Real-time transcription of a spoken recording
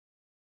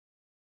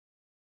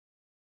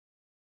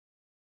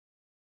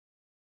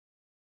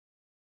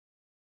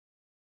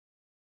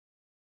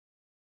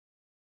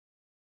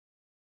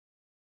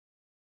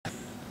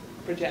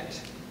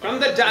project from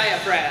the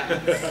diaphragm.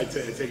 I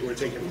take it we're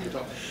taking it from the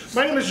top.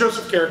 My name is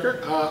Joseph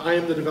Carriker. I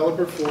am the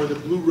developer for the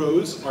Blue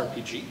Rose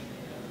RPG.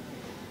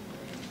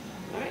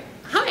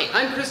 Hi,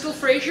 I'm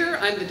Frasier.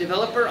 I'm the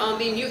developer on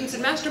the Mutants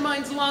and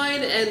Masterminds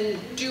line and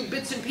do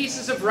bits and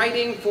pieces of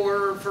writing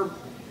for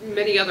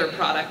many other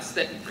products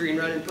that Green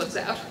Ronin puts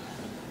out.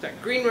 Sorry,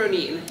 Green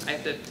Ronin. I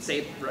have to say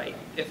it right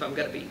if I'm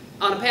going to be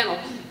on a panel.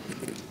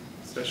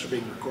 Especially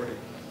being recorded.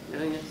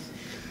 Oh, yes.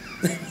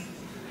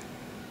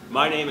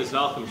 My name is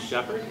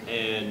Sheppard,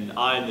 and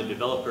I'm the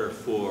developer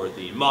for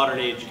the Modern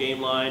Age game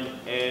line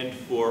and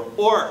for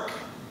Orc.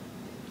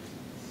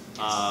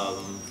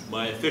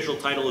 My official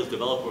title is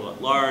Developer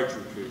at Large,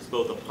 which is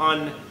both a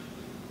pun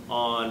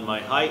on my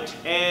height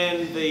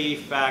and the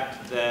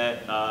fact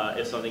that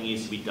if something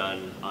needs to be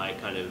done, I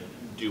kind of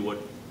do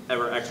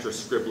whatever extra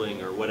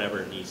scribbling or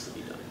whatever needs to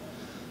be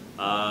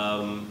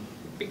done.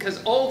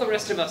 Because all the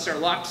rest of us are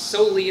locked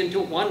solely into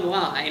one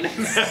line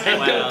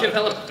and don't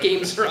develop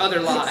games for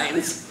other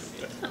lines.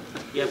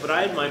 Yeah, but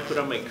I had mine put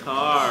on my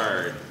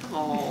card.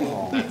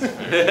 Oh.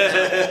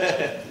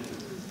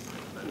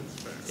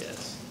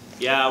 Yes.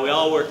 Yeah, we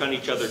all work on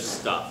each other's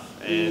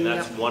stuff, and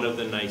that's one of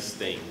the nice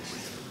things,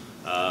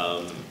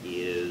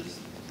 is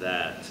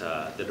that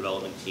the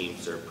development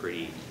teams are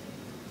pretty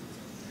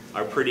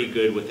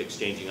good with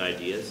exchanging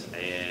ideas,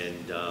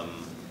 and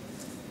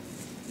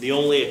the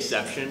only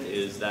exception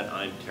is that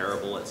I'm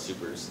terrible at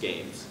Super's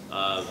games,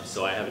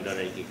 so I haven't done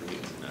anything for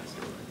Mutants and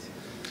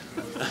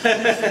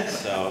Masterminds.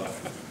 So.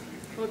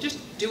 Well, just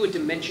do a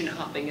dimension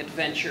hopping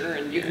adventure,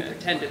 and you can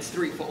pretend it's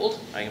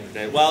threefold. I can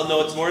pretend. Well, no,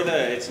 it's more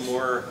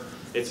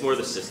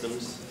the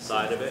systems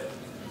side of it.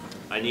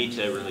 I need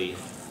to really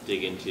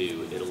dig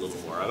into it a little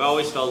more. I've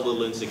always felt a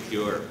little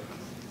insecure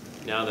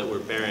now that we're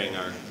bearing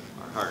our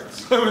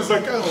hearts. I was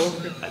like, oh.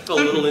 I felt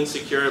a little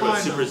insecure about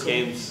Super's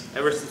games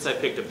ever since I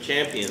picked up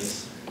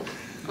Champions.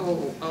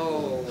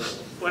 Oh.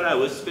 When I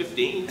was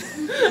 15.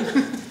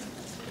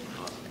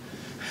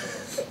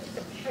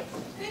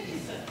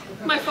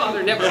 My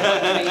father never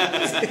loved me.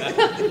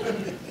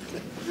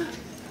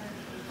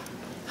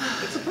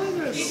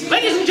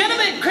 Ladies and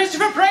gentlemen,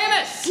 Christopher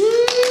Pramas!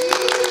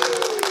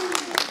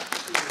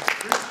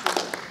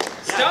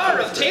 Star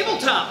of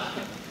Tabletop!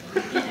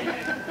 My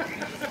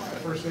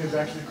first name is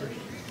actually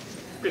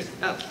Christian.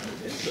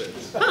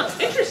 Huh,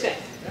 interesting.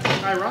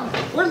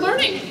 Ironic. We're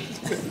learning.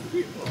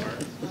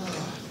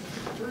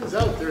 Turns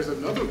out there's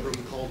another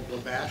room called The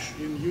Bash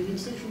in Union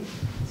Station.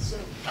 So.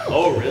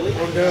 Oh, really?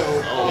 Oh, no.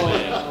 Oh,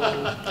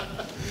 man.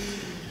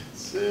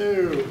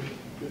 So.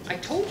 I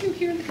told you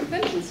here in the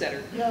convention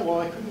center. Yeah, well,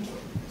 I couldn't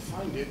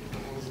find it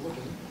when I was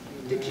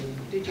looking.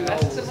 Did you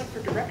ask someone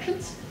for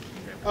directions?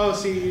 Oh,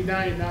 see,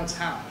 now it's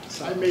how.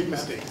 So I made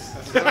mistakes.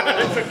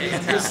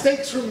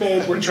 Mistakes were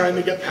made. We're trying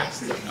to get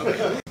past them.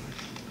 Okay.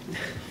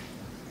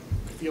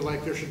 I feel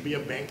like there should be a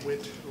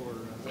banquet or.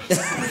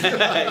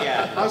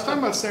 Yeah. I was talking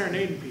about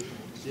serenading people.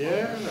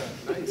 Yeah,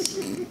 nice.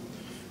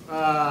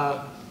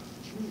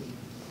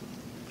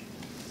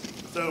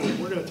 So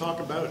we're going to talk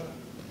about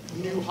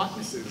new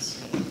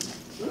hotnesses.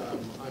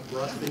 I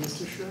brought things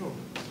to show.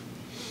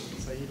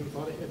 I even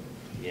thought ahead.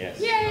 Yes.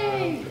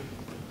 Yay!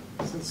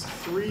 Since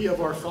 3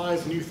 of our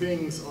 5 new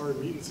things are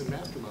Mutants and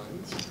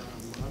Masterminds,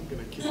 I'm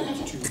going to kick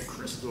it to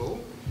Crystal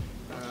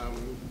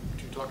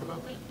to talk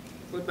about that.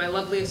 Would my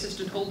lovely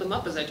assistant hold them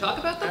up as I talk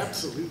about them?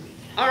 Absolutely.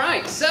 All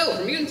right, so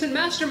for Mutants and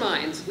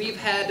Masterminds, we've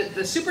had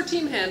the Super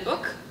Team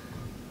Handbook,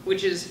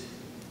 which is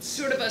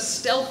sort of a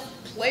stealth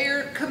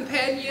player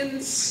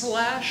companion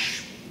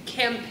 /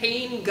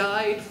 campaign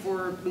guide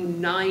for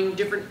 9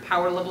 different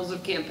power levels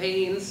of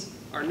campaigns,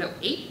 or no,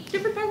 8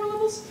 different power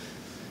levels?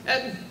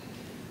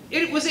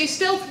 It was a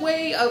stealth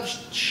way of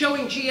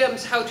showing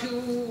GMs how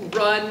to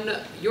run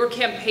your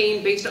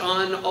campaign based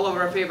on all of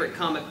our favorite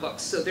comic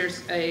books. So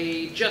there's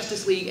a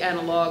Justice League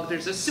analog,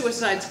 there's a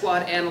Suicide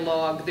Squad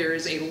analog,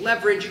 there's a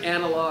Leverage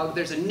analog,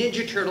 there's a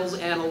Ninja Turtles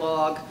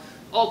analog,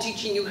 all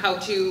teaching you how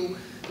to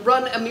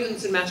run a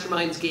Mutants and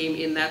Masterminds game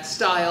in that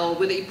style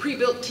with a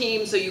pre-built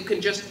team, so you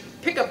can just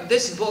pick up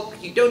this book.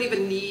 You don't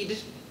even need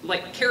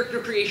like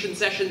character creation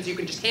sessions. You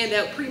can just hand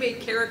out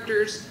pre-made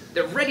characters.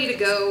 They're ready to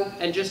go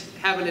and just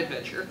have an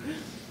adventure.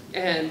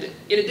 And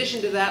in addition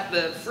to that,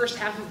 the first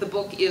half of the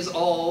book is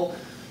all,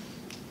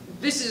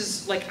 this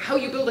is like how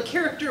you build a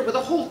character with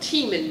a whole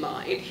team in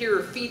mind. Here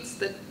are feats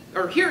that,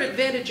 or here are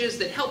advantages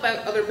that help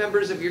out other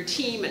members of your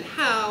team and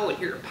how, and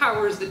here are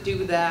powers that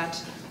do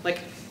that. Like,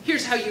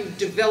 here's how you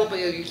develop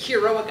a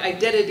heroic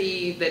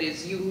identity that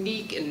is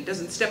unique and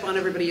doesn't step on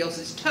everybody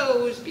else's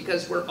toes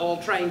because we're all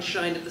trying to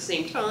shine at the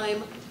same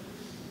time.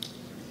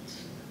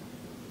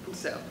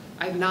 So,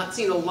 I've not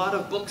seen a lot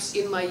of books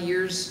in my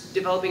years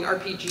developing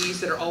RPGs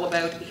that are all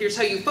about here's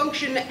how you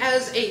function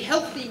as a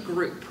healthy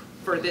group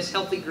for this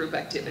healthy group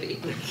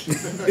activity.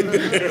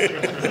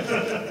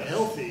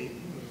 Healthy?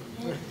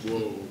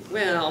 Whoa.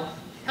 Well,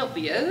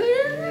 healthier?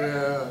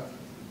 Yeah.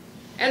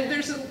 And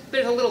there's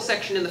a little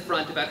section in the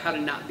front about how to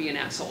not be an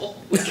asshole,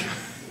 which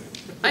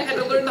I had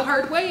to learn the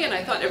hard way, and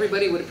I thought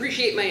everybody would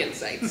appreciate my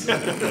insights.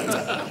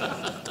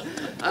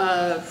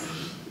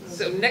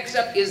 So next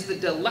up is the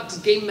Deluxe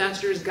Game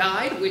Master's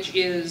Guide, which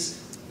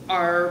is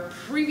our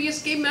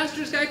previous Game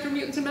Master's Guide for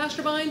Mutants and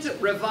Masterminds,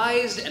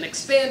 revised and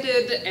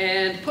expanded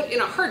and put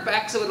in a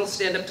hardback so it'll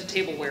stand up to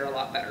tableware a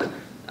lot better.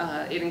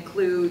 It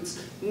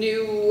includes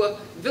new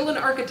villain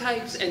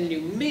archetypes and new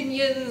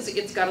minions.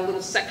 It's got a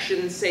little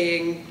section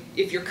saying,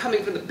 if you're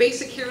coming from the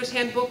basic Heroes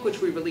Handbook,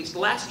 which we released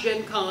last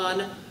Gen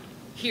Con,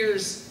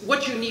 here's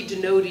what you need to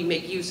know to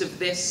make use of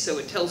this. So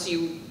it tells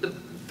you the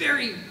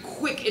very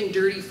quick and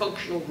dirty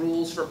functional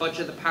rules for a bunch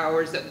of the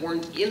powers that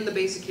weren't in the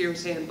basic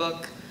Heroes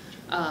Handbook.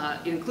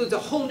 It includes a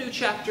whole new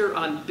chapter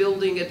on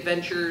building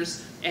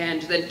adventures,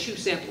 and then 2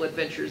 sample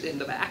adventures in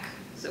the back.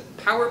 So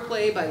Power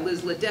Play by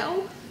Liz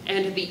Liddell,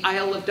 and The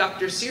Isle of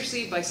Dr.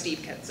 Circe by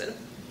Steve Kenson.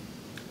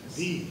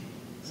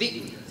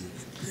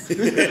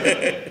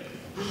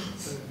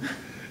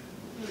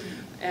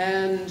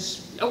 And,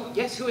 oh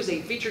yes, who is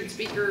a featured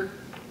speaker?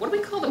 What do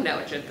we call them now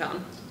at Gen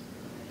Con?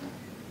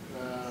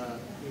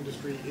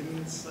 Industry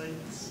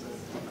Insights.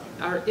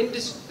 Our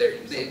industry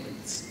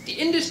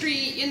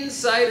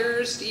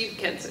insider, Steve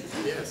Kenson.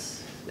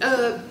 Yes.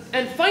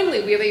 And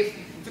finally, we have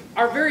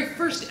our very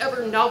first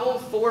ever novel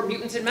for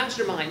Mutants and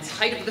Masterminds,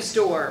 Height of the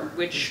Storm,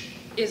 which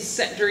is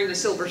set during the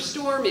Silver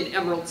Storm in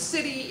Emerald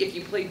City. If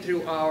you played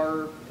through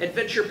our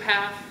adventure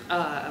path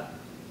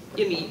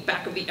in the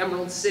back of the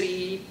Emerald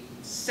City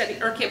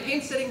setting, our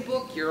campaign setting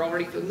book, you're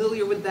already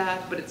familiar with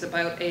that, but it's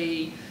about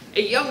a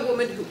young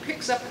woman who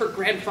picks up her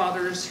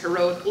grandfather's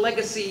heroic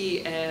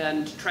legacy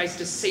and tries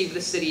to save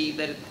the city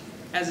that,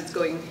 as it's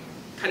going,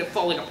 kind of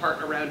falling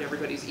apart around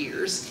everybody's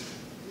ears.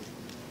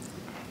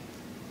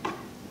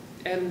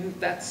 And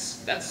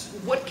that's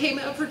what came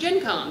out for Gen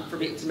Con for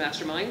Mutants and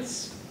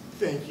Masterminds.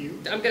 Thank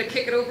you. I'm going to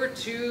kick it over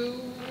to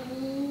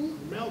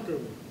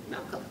Malcolm.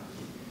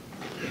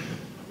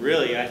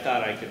 Really, I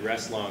thought I could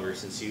rest longer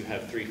since you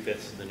have 3/5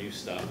 of the new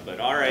stuff, but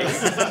all right.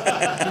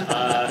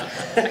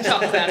 I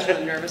talk fast when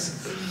I'm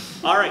nervous.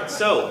 All right,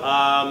 so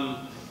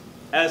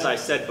as I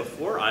said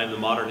before, I'm the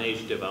Modern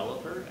Age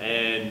developer,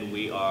 and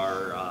we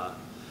are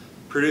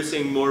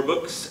producing more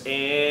books.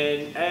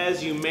 And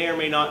as you may or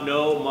may not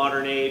know,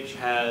 Modern Age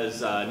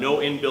has no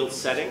inbuilt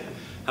setting.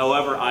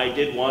 However, I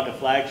did want a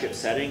flagship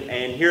setting,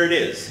 and here it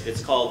is.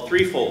 It's called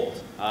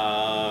Threefold.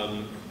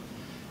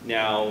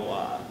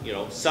 Now, you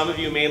know, some of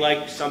you may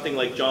like something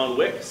like John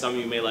Wick, some of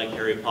you may like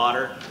Harry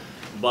Potter,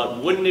 but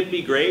wouldn't it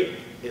be great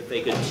if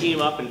they could team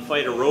up and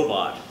fight a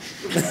robot?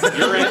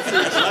 Your answer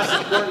is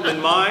less important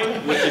than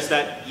mine, which is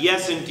that,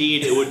 yes,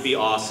 indeed, it would be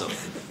awesome.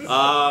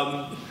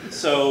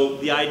 So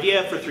the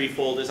idea for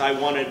Threefold is I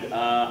wanted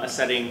a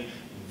setting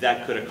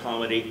that could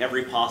accommodate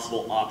every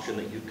possible option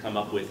that you'd come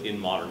up with in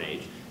Modern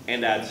Age,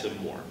 and add some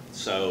more.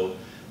 So,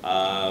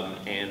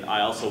 and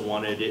I also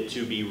wanted it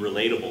to be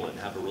relatable and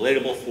have a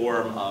relatable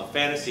form of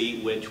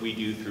fantasy, which we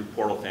do through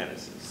Portal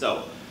Fantasy.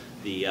 So,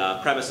 the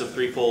premise of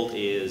Threefold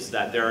is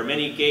that there are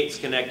many gates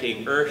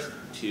connecting Earth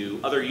to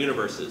other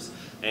universes,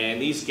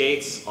 and these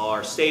gates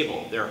are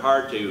stable. They're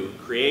hard to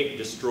create,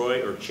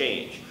 destroy, or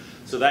change.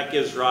 So that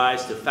gives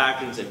rise to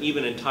factions and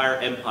even entire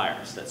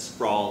empires that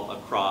sprawl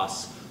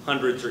across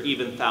hundreds or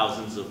even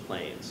thousands of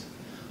planes.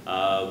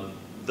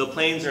 The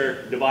planes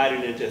are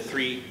divided into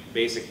 3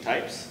 basic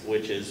types,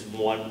 which is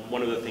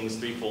one of the things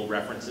Threefold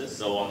references.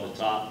 So on the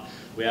top,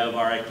 we have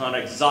our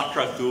iconic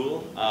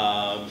Zatrathul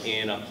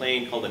in a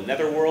plane called the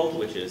Netherworld,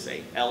 which is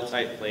a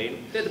L-type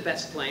plane. They're the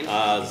best plane.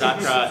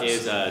 Zatra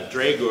is a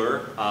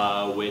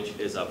Dragur, which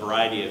is a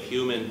variety of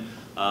human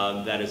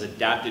that is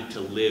adapted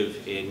to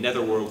live in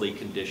netherworldly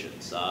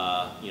conditions.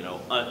 You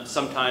know,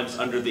 sometimes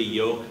under the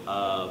yoke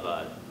of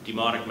a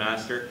demonic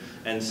master,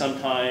 and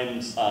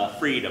sometimes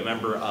freed, a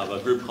member of a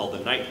group called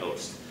the Night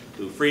Host,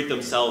 who freed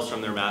themselves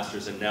from their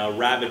masters and now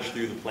ravage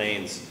through the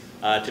plains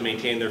to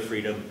maintain their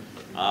freedom,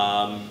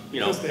 you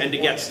know, and to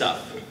get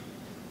stuff.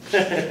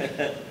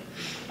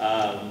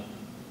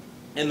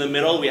 In the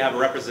middle, we have a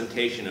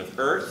representation of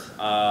Earth.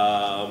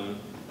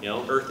 You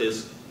know, Earth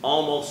is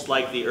almost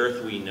like the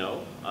Earth we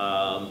know,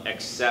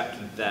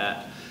 except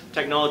that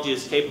technology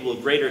is capable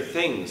of greater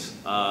things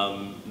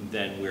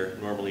than we're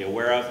normally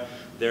aware of.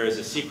 There is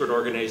a secret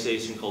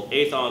organization called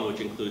Aethon,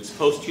 which includes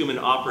post-human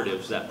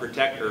operatives that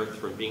protect Earth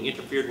from being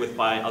interfered with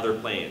by other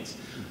planes.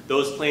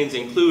 Those planes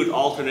include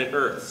alternate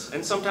Earths,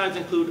 and sometimes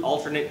include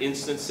alternate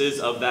instances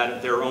of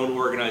their own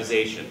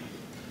organization.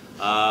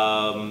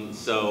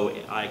 So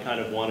I kind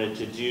of wanted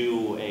to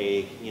do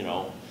a, you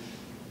know,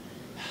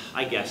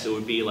 I guess it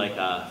would be like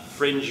a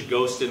fringe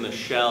Ghost in the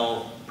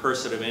Shell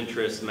person of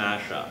interest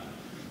mashup.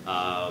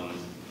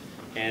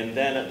 And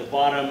then at the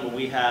bottom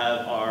we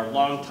have our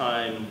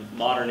longtime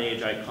Modern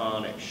Age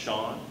iconic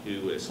Sean,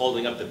 who is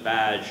holding up the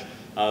badge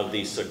of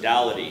the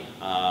Sodality,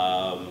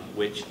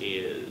 which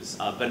is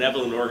a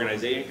benevolent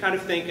organization. Kind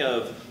of think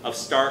of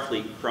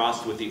Starfleet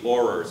crossed with the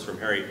Aurors from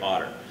Harry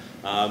Potter.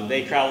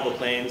 They travel the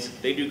planes,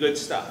 they do good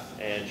stuff,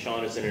 and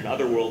Sean is in an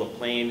otherworld, a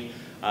plane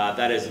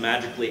that is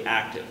magically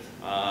active,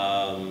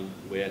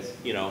 with,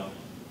 you know,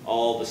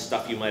 all the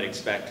stuff you might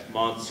expect: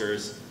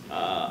 monsters,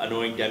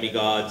 annoying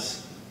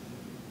demigods,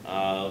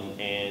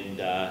 and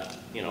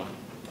you know,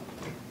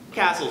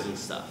 castles and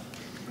stuff.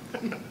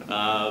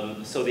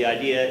 So the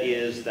idea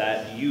is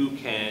that you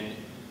can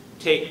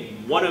take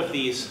one of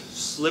these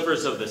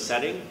slivers of the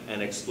setting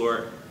and explore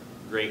it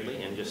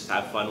greatly and just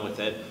have fun with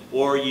it,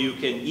 or you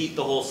can eat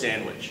the whole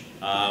sandwich,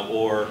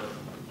 or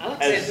I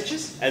like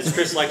sandwiches. As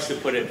Chris likes to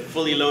put it,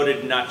 fully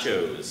loaded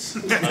nachos,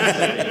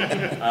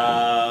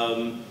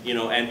 you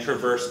know, and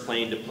traverse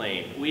plane to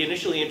plane. We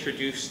initially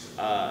introduced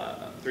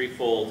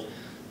Threefold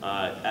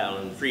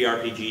on Free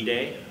RPG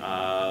Day,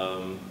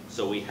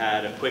 so we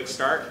had a quick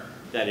start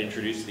that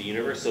introduced the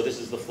universe. So this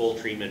is the full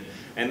treatment,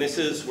 and this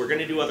is, we're going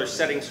to do other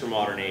settings for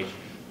Modern Age,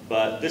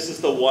 but this is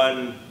the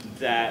one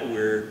that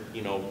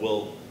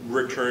we'll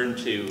return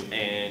to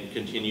and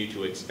continue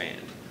to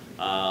expand.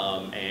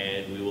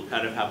 And we will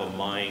kind of have a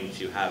mind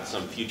to have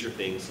some future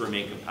things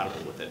remain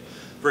compatible with it.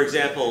 For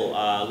example,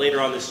 later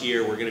on this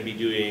year, we're going to be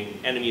doing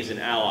Enemies and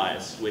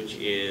Allies, which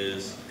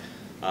is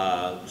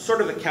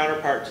sort of the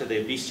counterpart to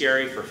the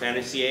Bestiary for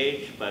Fantasy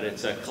Age, but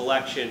it's a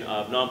collection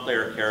of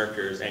non-player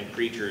characters and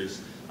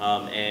creatures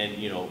and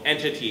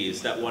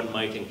entities that one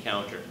might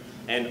encounter.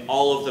 And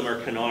all of them are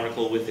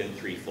canonical within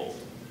Threefold.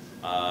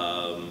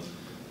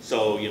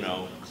 So,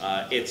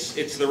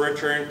 it's the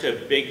return to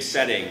big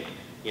setting,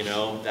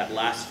 that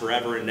lasts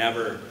forever and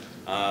ever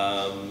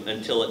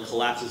until it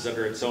collapses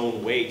under its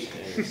own weight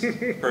and is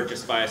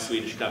purchased by a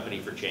Swedish company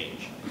for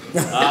change.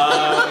 But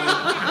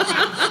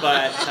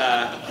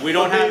we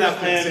don't have that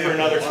plan for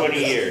another 20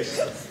 years.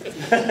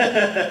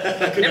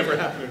 That could never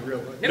happen in real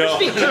life. Never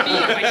speak to me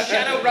or my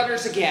shadow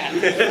brothers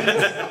again.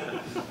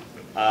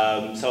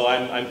 So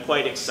I'm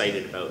quite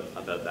excited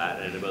about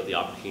that and about the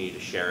opportunity to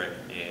share it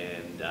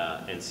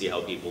and see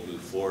how people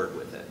move forward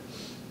with it.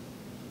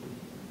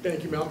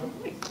 Thank you, Malcolm.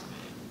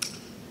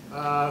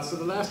 So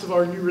the last of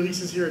our new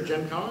releases here at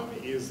Gen Con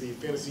is the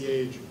Fantasy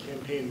Age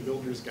Campaign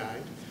Builder's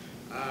Guide.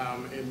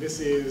 And this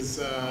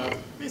is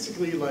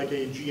basically like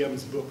a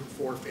GM's book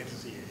for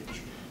Fantasy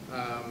Age.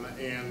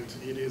 And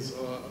it is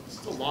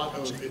just a lot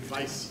of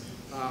advice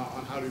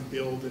on how to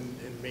build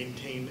and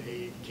maintain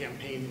a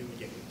campaign in the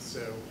game.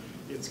 So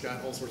it's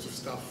got all sorts of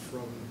stuff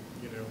from,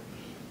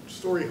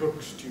 story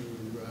hooks to,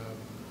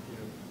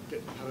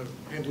 how to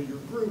handle your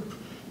group,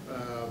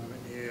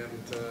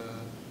 and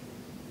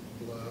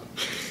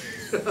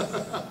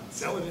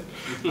selling it.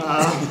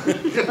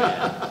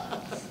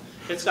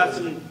 It's got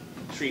some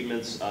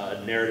treatments,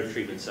 narrative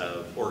treatments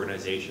of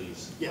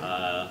organizations,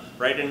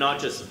 right? And not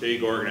just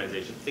big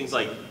organizations, things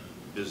like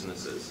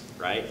businesses,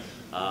 right?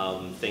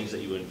 Things that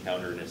you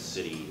encounter in a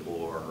city,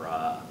 or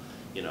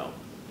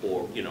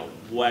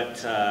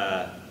what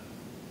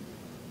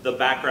the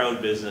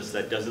background business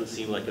that doesn't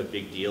seem like a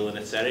big deal in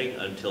a setting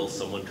until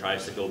someone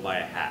tries to go buy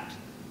a hat,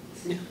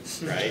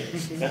 right?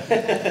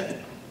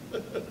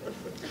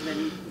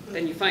 And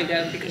then you find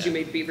out because you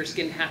made beaver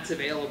skin hats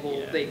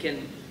available, they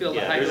can build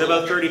a hydro. There's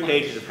about 30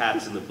 pages of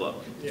hats in the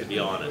book, to be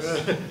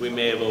honest. We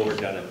may have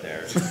overdone it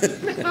there.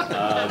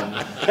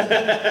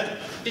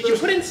 Did you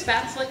put in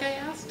spats like I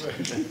asked?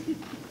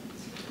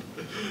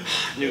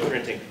 New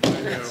printing.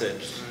 That's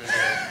it.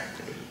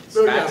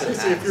 So yeah,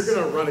 basically, if you're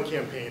going to run a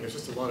campaign, there's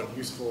just a lot of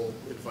useful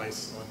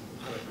advice on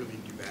how to really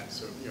do that.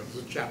 So there's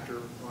a chapter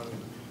on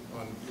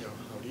how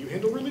do you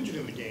handle religion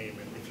in the game,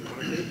 and if you want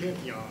to create a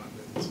pantheon,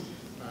 and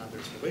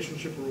there's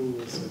relationship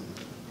rules and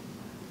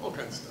all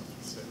kinds of stuff.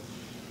 So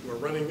if you are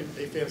running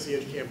a Fantasy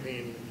Age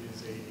campaign, it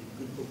is a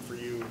good book for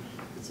you.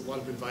 It's a lot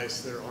of advice.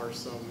 There are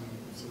some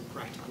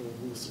practical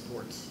rule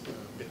support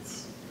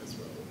bits as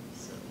well.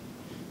 So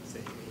it's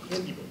a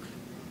handy book.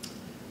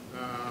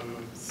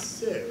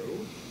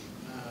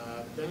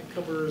 That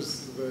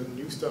covers the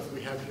new stuff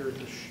we have here at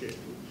the show.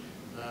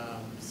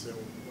 So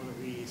why don't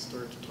we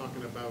start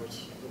talking about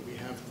what we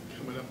have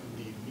coming up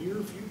in the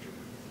near future.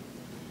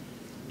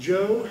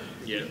 Joe?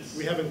 Yes.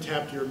 We haven't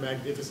tapped your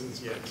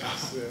magnificence yet.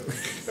 So.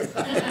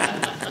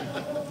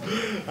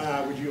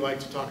 Would you like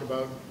to talk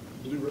about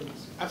Blue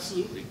Rose?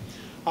 Absolutely.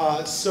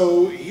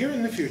 So here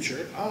in the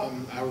future,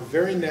 our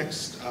very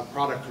next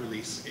product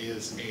release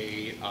is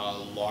a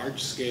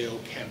large-scale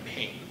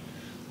campaign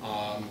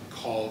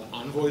called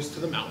Envoys to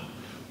the Mountain,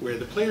 where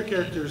the player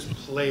characters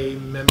play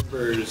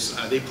members,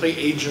 they play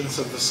agents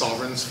of the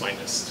Sovereign's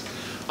finest,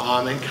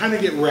 and kind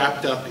of get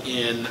wrapped up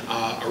in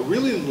a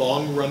really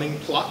long-running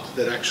plot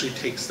that actually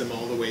takes them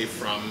all the way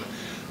from,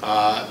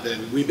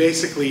 we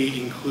basically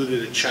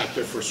included a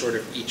chapter for sort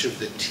of each of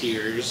the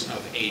tiers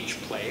of age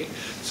play.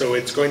 So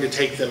it's going to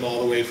take them all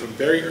the way from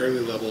very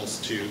early levels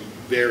to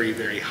very,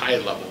 very high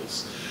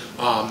levels.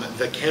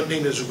 The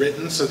campaign is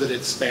written so that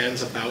it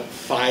spans about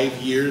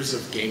 5 years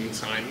of game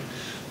time,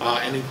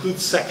 and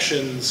includes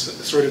sections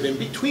sort of in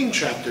between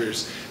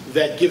chapters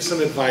that give some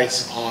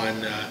advice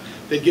on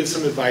that give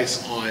some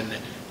advice on,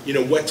 you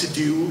know, what to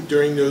do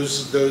during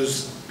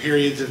those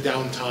periods of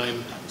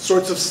downtime,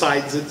 sorts of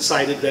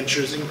side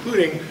adventures,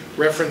 including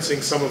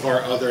referencing some of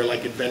our other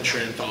like adventure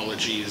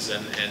anthologies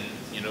and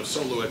you know,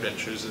 solo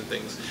adventures and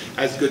things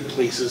as good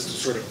places to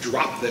sort of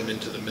drop them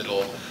into the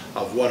middle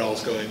of what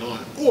all's going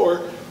on,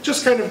 or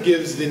just kind of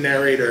gives the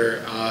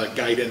narrator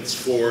guidance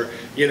for,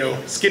 you know,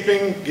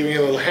 skipping, giving a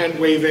little hand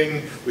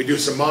waving, we do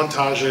some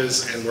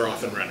montages, and we're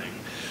off and running.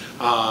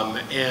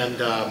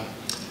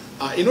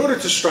 In order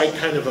to strike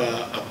kind of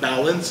a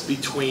balance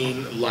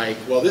between like,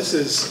 well, this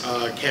is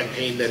a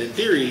campaign that in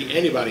theory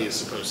anybody is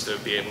supposed to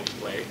be able to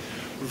play,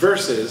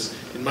 versus,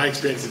 in my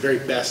experience, the very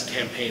best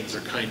campaigns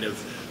are kind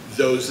of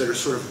those that are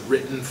sort of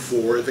written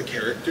for the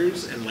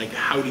characters, and like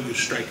how do you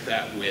strike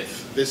that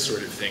with this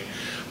sort of thing.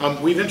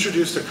 We've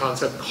introduced a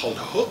concept called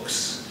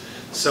hooks.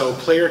 So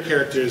player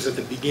characters at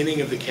the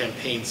beginning of the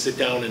campaign sit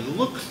down and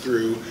look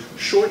through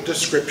short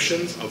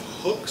descriptions of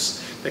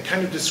hooks that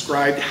kind of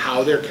describe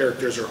how their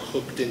characters are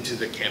hooked into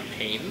the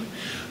campaign.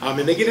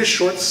 And they get a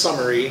short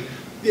summary,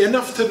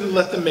 enough to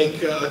let them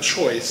make a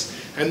choice,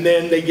 and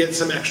then they get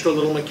some extra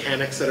little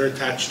mechanics that are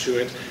attached to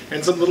it,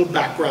 and some little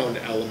background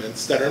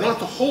elements that are not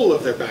the whole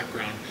of their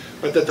background,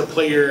 but that the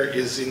player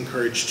is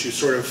encouraged to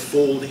sort of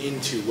fold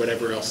into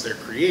whatever else they're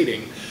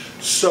creating,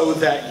 so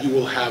that you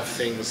will have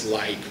things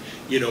like,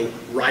 you know,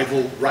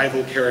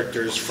 rival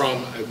characters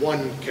from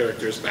one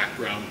character's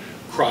background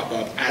crop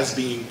up as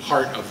being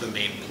part of the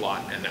main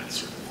plot and that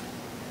sort of thing.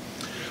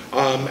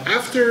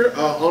 After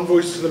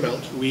Envoys to the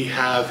Mount, we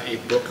have a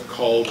book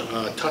called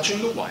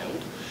Touching the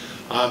Wild.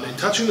 And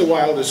Touching the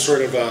Wild is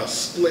sort of a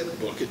split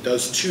book. It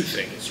does two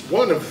things.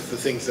 One of the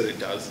things that it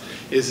does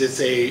is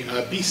it's a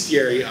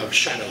bestiary of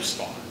Shadow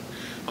Spawn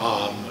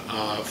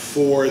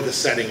for the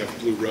setting of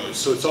Blue Rose.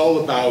 So it's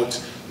all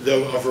about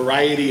a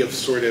variety of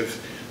sort of,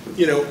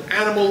 you know,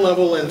 animal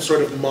level and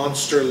sort of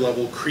monster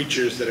level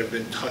creatures that have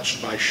been touched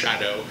by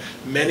Shadow,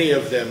 many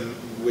of them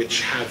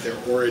which have their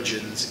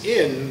origins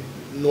in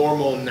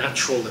normal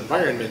natural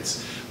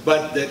environments,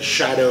 but that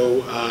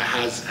Shadow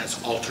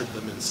has altered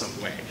them in some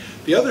way.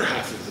 The other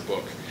half of the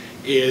book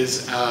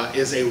is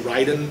a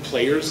Raiden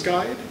player's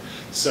guide.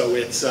 So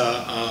it's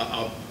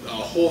a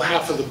whole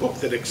half of the book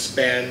that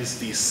expands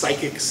the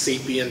psychic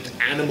sapient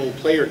animal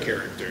player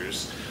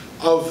characters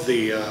of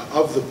the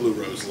Blue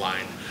Rose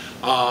line.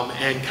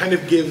 And kind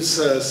of gives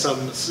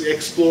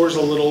explores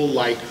a little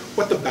like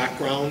what the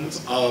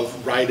backgrounds of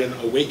Raiden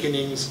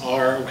awakenings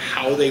are,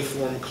 how they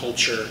form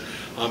culture,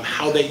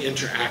 how they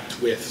interact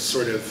with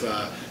sort of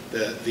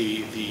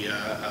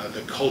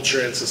the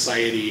culture and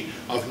society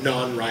of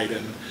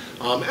non-Raiden,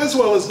 as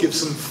well as give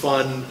some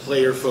fun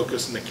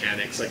player-focused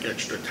mechanics like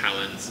extra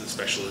talents and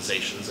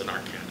specializations and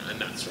arcana and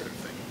that sort of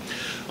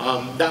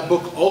thing. That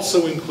book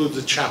also includes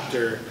a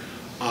chapter.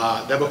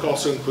 That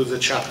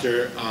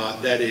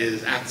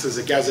acts as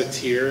a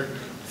gazetteer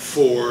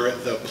for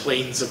the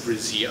plains of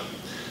Rizia,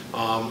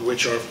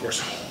 which are of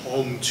course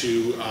home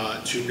to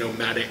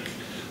nomadic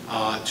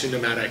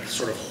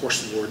sort of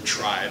horse lord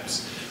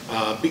tribes.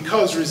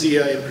 Because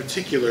Rizia in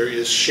particular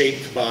is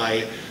shaped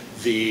by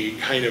the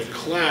kind of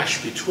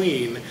clash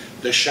between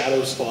the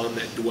shadow spawn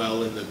that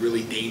dwell in the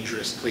really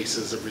dangerous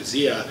places of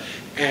Rizia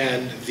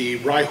and the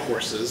rye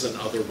horses and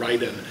other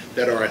Raiden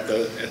that are at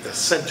the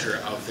center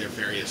of their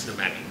various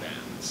nomadic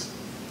bands.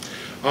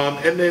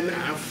 And then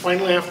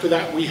finally after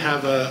that we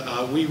have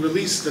we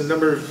released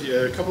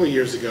a couple of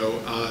years ago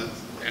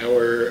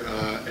our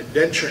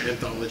adventure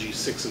anthology,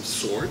 Six of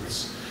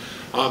Swords.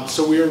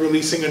 So we are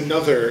releasing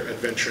another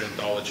adventure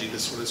anthology.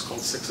 This one is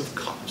called Six of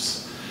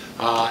Cups.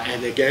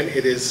 And again,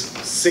 it is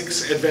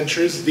 6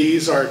 adventures.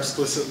 These are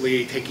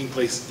explicitly taking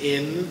place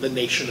in the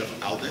nation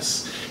of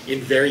Aldous,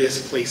 in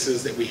various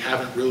places that we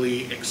haven't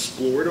really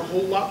explored a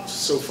whole lot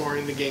so far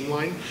in the game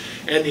line,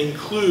 and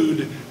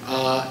include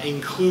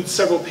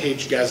several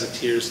page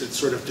gazetteers that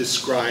sort of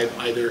describe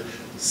either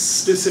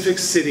specific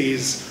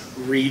cities,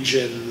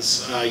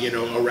 regions,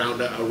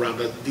 around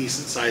a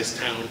decent sized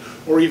town,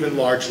 or even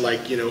large,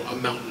 like, a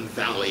mountain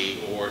valley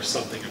or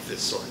something of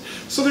this sort.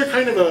 So they're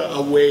kind of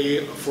a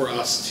way for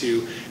us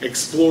to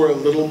explore a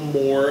little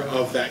more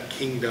of that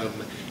kingdom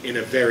in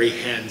a very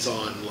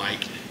hands-on,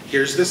 like,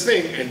 here's this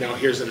thing, and now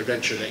here's an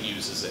adventure that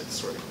uses it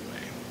sort of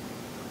way.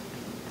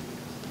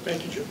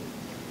 Thank you, Jim.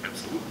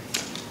 Absolutely.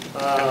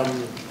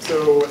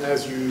 So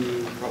as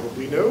you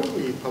probably know,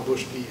 we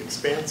published the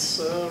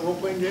Expanse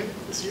role-playing game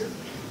this year.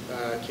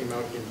 It came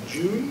out in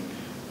June,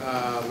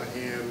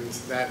 and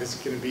that is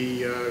going to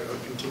be a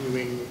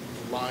continuing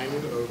line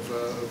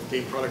of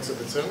game products of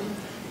its own.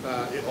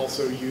 It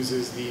also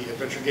uses the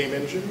adventure game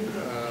engine,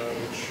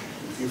 which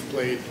if you've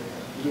played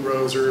Blue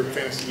Rose or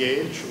Fantasy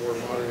Age or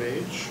Modern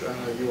Age,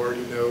 you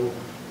already know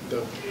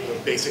the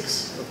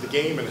basics of the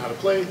game and how to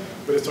play,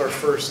 but it's our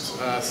first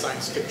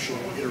science fiction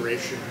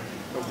iteration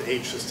of the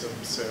Age system,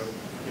 so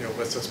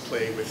lets us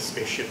play with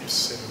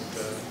spaceships and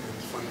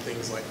fun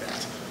things like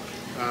that.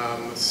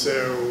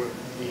 So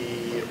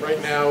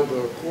right now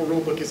the core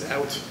rulebook is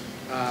out,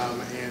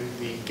 and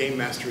the Game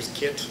Master's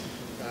Kit,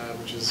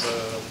 which is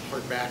a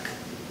hardback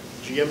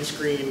GM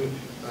screen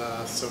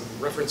some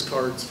reference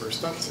cards for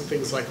stunts and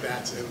things like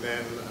that, and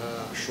then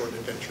a short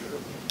adventure.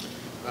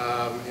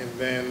 And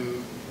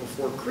then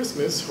before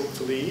Christmas,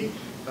 hopefully,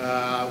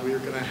 we are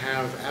going to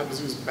have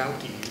Abzu's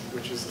Bounty,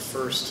 which is the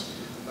first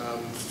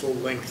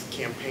full-length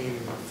campaign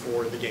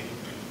for the game.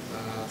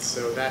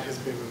 So that has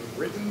been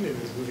written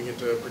and is moving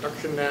into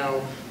production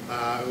now.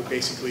 It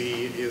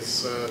basically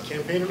is a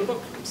campaign in a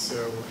book.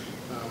 So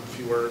if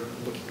you are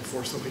looking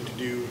for something to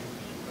do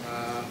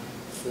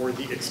for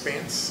the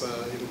Expanse,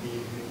 it'll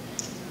be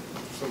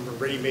some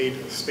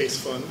ready-made space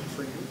fun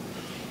for you.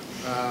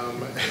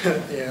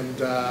 And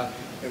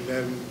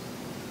then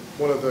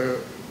one of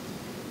the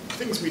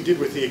things we did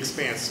with the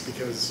Expanse,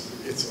 because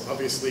it's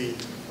obviously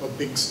a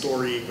big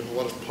story with a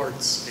lot of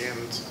parts,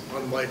 and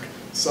unlike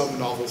some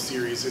novel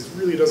series, it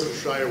really doesn't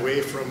shy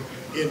away from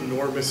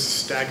enormous,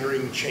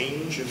 staggering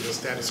change in the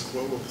status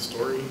quo of the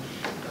story.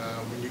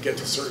 When you get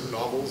to certain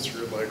novels,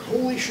 you're like,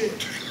 holy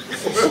shit!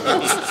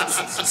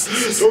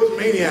 Those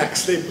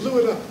maniacs, they blew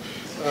it up.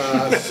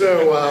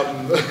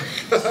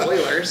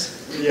 Spoilers.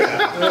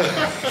 Yeah.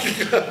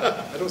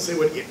 I don't say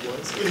what it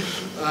was.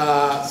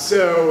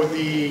 So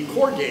the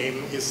core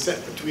game is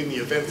set between the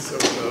events of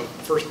the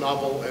first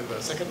novel and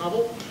the second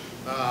novel.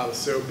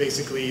 So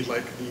basically,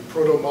 like, the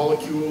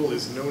proto-molecule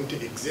is known to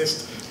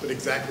exist, but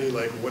exactly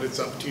like what it's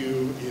up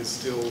to is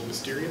still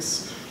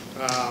mysterious.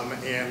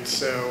 And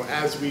so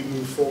as we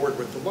move forward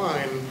with the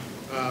line,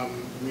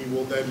 we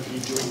will then be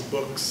doing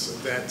books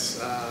that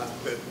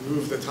that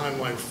move the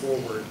timeline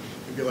forward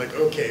and be like,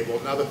 okay, well,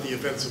 now that the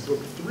events of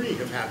book 3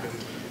 have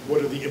happened,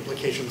 what are the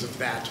implications of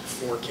that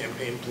for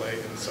campaign play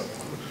and so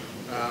on?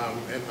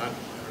 And I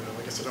don't know,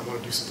 I guess I don't want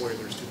to do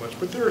spoilers too much,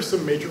 but there are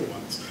some major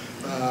ones.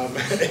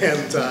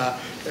 And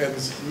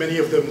many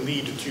of them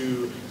lead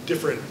to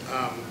different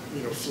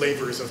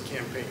flavors of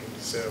campaign.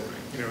 So,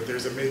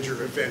 there's a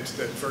major event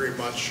that very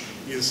much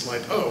is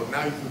like, oh,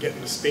 now you can get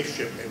in a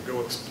spaceship and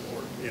go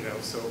explore,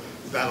 so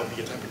that'll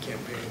be a type of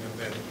campaign. And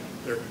then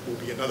there will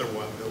be another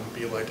one that will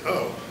be like,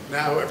 oh,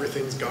 now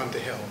everything's gone to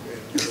hell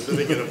and you're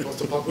living in a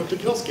post-apocalyptic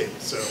hellscape.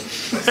 So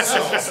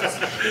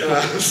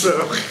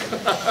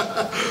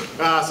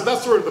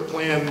that's sort of the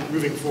plan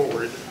moving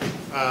forward.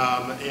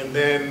 And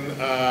then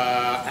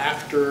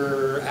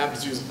after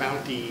Abzu's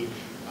Bounty,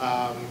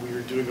 we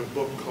were doing a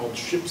book called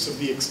Ships of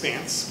the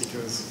Expanse,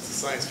 because it's a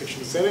science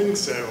fiction setting,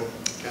 so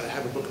gotta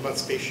have a book about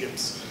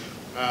spaceships.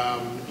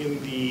 In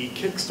the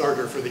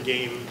Kickstarter for the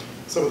game,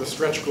 some of the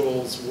stretch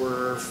goals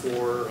were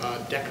for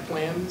deck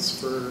plans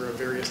for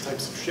various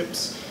types of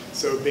ships.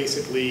 So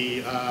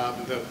basically,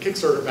 the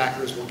Kickstarter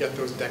backers will get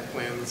those deck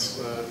plans,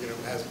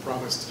 as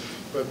promised,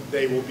 but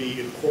they will be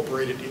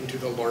incorporated into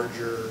the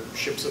larger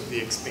Ships of the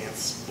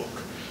Expanse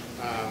book,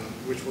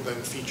 which will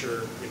then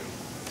feature,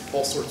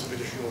 all sorts of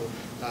additional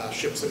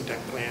ships and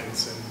deck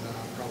plans, and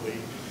probably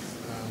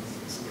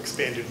some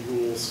expanded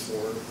rules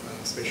for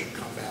spaceship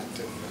combat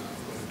and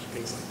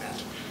things like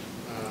that.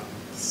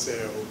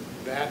 So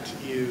that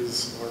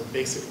is our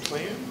basic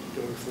plan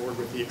going forward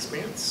with the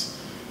Expanse.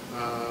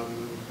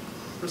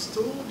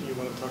 Crystal, do you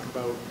want to talk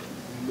about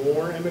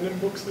more M&M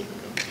books that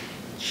have come?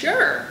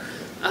 Sure.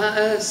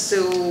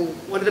 So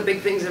one of the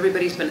big things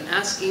everybody's been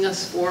asking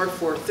us for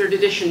 3rd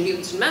edition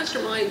Mutants and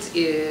Masterminds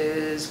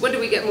is, when do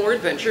we get more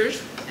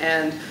adventures?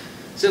 And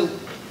so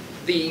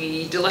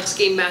the Deluxe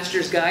Game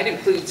Master's Guide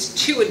includes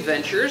 2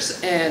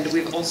 adventures, and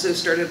we've also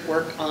started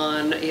work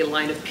on a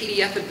line of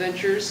PDF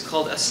adventures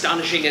called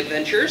Astonishing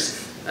Adventures,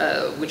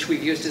 which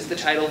we've used as the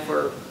title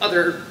for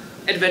other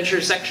adventure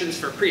sections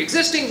for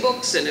pre-existing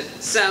books, and it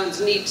sounds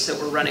neat, so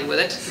we're running with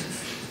it.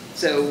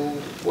 So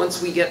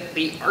once we get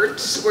the art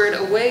squared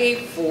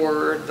away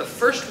for the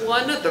first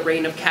one, The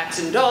Reign of Cats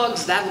and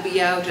Dogs, that'll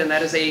be out, and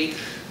that is a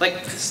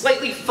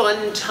slightly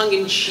fun,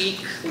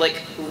 tongue-in-cheek,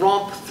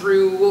 romp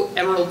through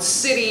Emerald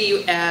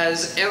City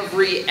as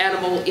every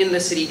animal in the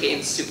city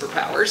gains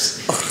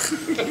superpowers.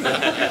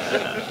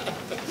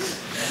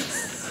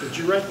 Did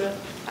you write that?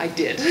 I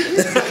did.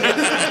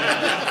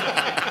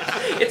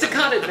 It's a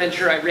con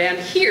adventure I ran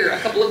here a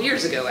couple of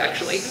years ago,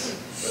 actually.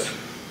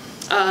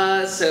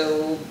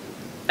 So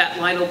that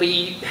line will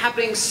be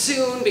happening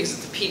soon because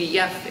it's a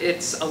PDF.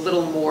 It's a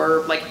little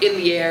more in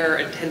the air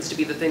and tends to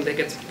be the thing that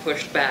gets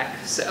pushed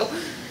back. So,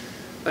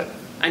 but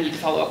I need to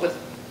follow up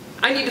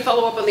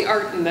on the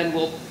art, and then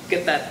we'll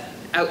get that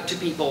out to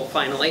people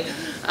finally.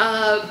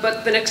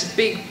 But the next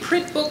big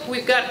print book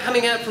we've got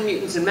coming out from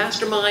Mutants and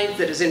Masterminds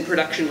that is in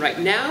production right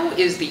now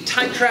is the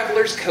Time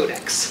Traveler's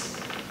Codex.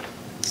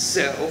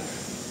 So,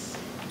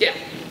 yeah,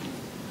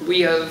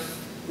 we have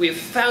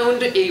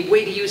found a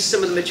way to use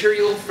some of the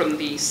material from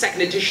the 2nd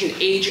edition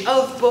Age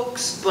of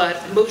books,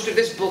 but most of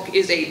this book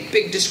is a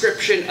big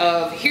description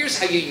of here's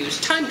how you use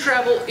time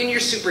travel in your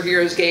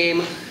superheroes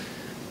game,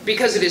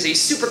 because it is a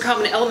super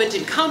common element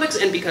in comics,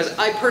 and because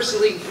I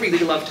personally really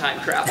love time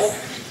travel.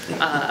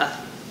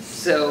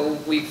 So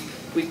we've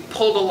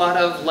pulled a lot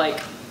of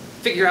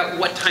figure out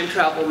what time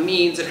travel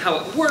means and how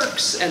it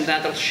works, and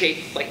that'll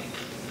shape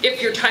if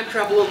your time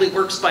travel only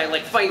works by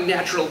finding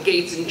natural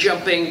gates and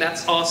jumping,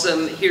 that's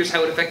awesome. Here's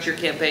how it affects your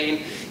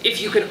campaign.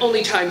 If you can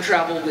only time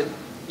travel with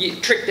you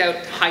tricked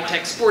out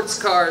high-tech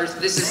sports cars.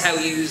 This is how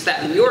you use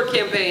that in your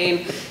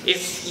campaign.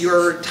 If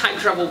your time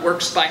travel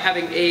works by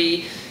having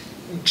a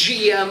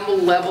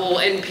GM-level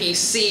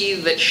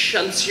NPC that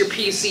shunts your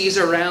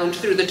PCs around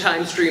through the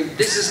time stream,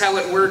 this is how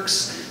it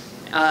works.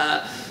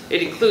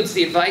 It includes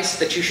the advice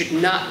that you should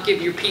not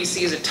give your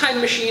PCs a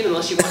time machine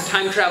unless you want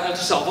time travel to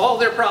solve all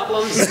their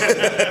problems.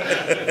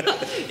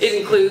 It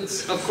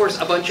includes, of course,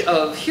 a bunch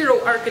of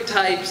hero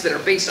archetypes that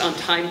are based on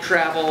time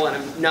travel, and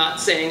I'm not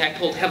saying I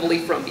pulled heavily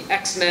from the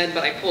X-Men,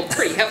 but I pulled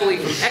pretty heavily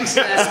from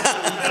X-Men.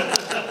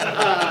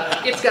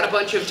 It's got a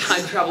bunch of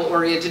time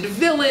travel-oriented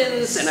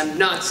villains, and I'm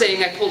not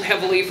saying I pulled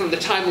heavily from the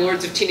Time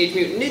Lords of Teenage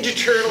Mutant Ninja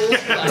Turtles,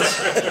 but...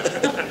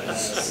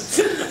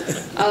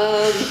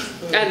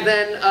 and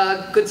then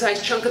a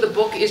good-sized chunk of the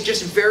book is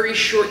just very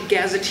short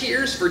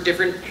gazetteers for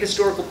different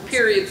historical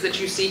periods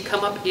that you see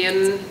come up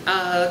in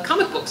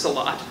comic books a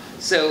lot.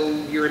 So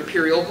your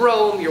Imperial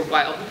Rome, your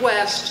Wild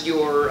West,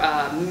 your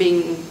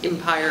Ming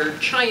Empire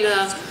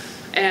China,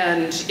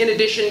 and in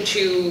addition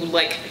to,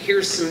 like,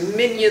 here's some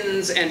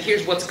minions and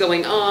here's what's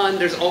going on,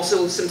 there's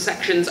also some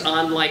sections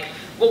on, like,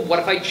 well, what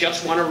if I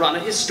just want to run a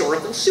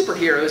historical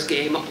superheroes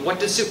game? What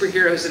do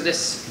superheroes in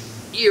this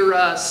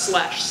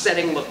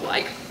era/setting look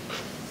like?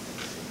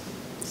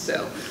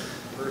 So,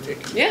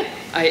 Perfect. yeah,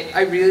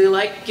 I really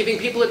like giving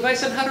people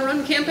advice on how to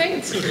run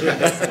campaigns.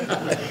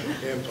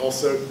 And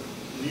also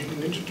Mutant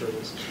Ninja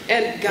Turtles.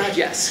 And God,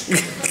 yes.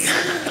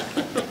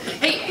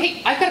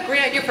 Hey, I've got a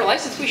great idea for a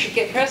license we should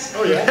get, Chris.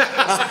 Oh yeah?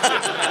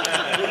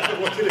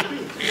 What could it be?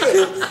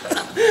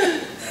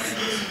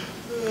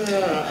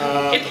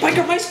 It's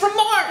Biker Mice from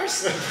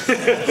Mars!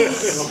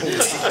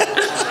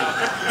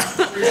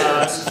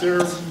 Is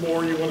there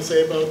more you want to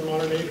say about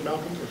Modern Age,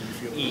 Malcolm? Or do you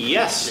feel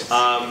Yes.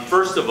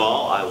 First of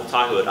all, I will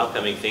talk about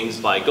upcoming things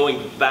by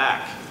going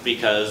back,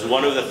 because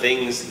one of the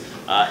things,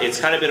 it's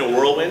kind of been a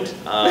whirlwind,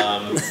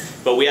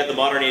 but we had the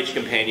Modern Age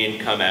Companion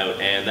come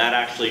out, and that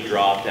actually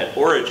dropped at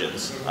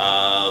Origins,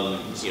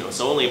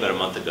 so only about a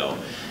month ago.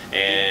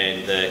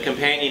 And the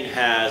Companion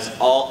has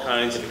all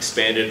kinds of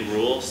expanded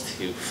rules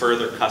to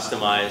further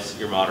customize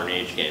your Modern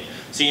Age game.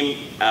 So you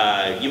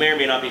may or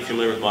may not be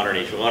familiar with Modern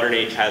Age, but Modern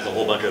Age has a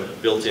whole bunch of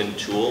built-in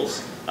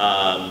tools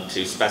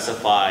to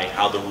specify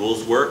how the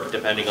rules work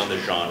depending on the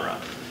genre.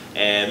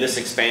 And this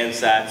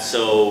expands that,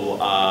 so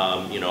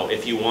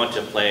if you want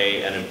to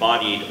play an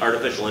embodied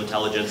artificial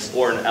intelligence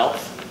or an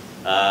elf,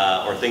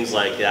 or things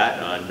like that,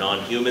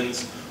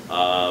 non-humans,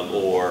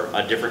 or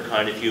a different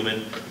kind of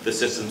human, the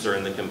systems are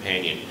in the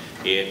Companion.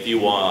 If you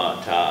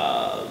want,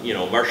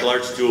 martial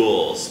arts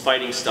duels,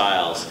 fighting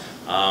styles,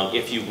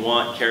 if you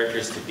want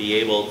characters to be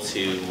able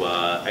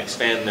to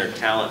expand their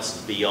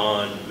talents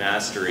beyond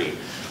mastery,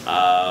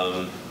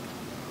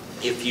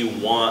 if you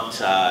want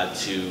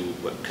to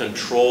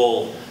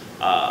control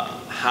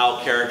how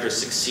characters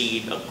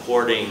succeed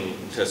according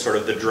to sort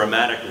of the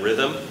dramatic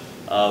rhythm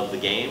of the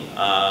game,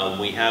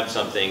 we have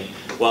something,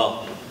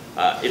 well,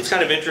 it's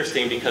kind of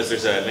interesting because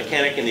there's a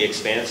mechanic in the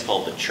Expanse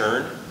called the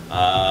churn.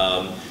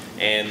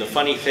 And the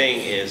funny thing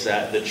is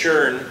that the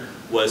churn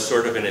was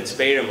sort of in its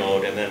beta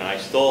mode, and then I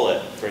stole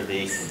it for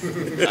the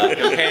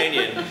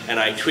Companion, and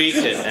I tweaked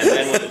it, and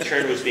then when the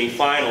churn was being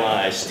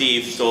finalized,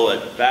 Steve stole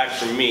it back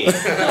from me.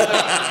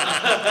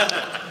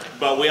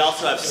 But we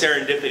also have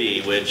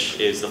serendipity, which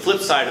is the flip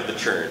side of the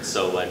churn.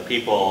 So when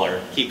people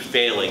keep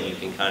failing, you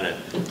can kind of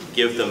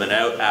give them an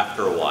out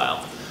after a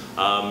while.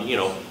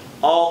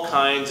 All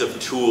kinds of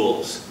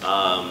tools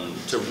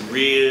to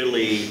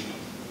really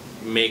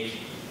make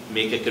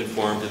it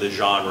conform to the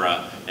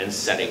genre and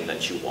setting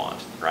that you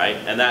want, right?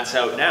 And that's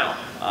out now.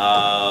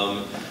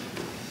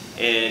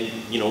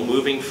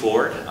 Moving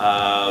forward,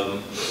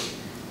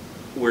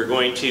 we're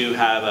going to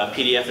have a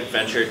PDF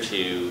adventure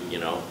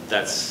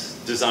that's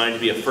designed to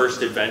be a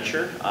first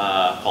adventure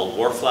called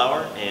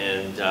Warflower.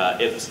 And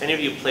if any of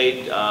you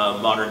played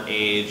Modern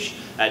Age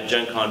at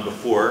Gen Con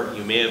before,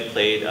 you may have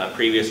played a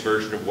previous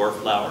version of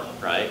Warflower,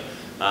 right?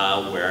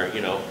 Where,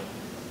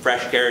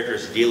 fresh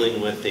characters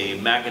dealing with the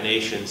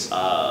machinations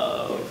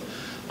of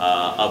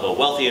a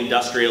wealthy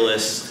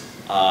industrialist,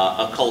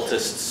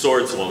 occultist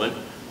swordswoman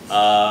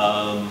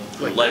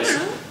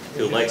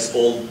who likes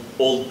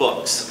old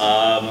books.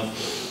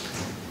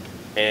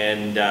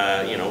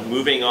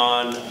 Moving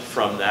on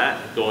from that,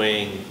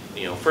 going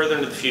further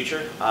into the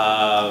future.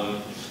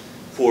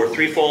 For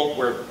Threefold,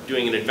 we're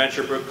doing an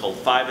adventure book called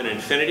 5 in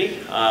Infinity,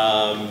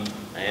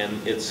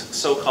 and it's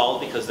so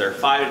called because there are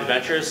 5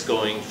 adventures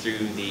going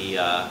through the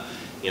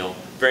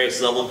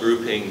various level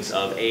groupings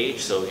of age,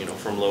 so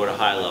from low to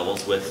high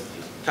levels, with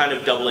kind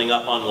of doubling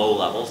up on low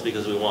levels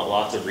because we want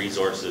lots of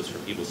resources for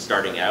people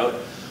starting out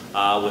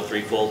with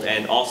Threefold,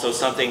 and also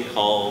something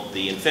called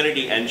the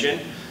Infinity Engine,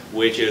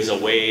 which is a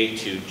way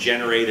to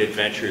generate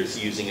adventures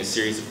using a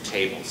series of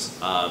tables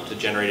to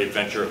generate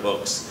adventure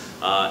books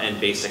and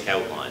basic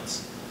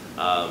outlines.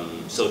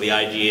 So the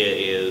idea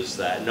is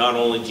that not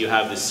only do you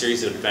have this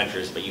series of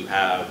adventures, but you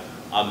have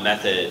a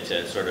method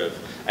to sort of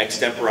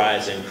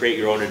extemporize and create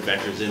your own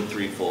adventures in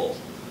Threefold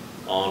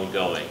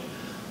ongoing.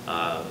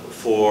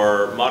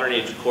 For Modern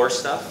Age core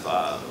stuff,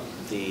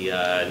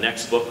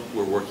 next book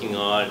we're working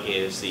on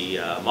is the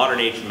Modern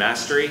Age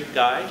Mastery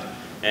Guide.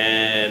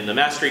 And the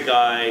Mastery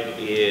Guide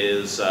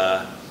is,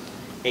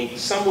 in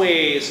some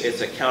ways,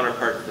 it's a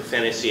counterpart to the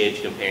Fantasy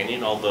Age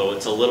Companion, although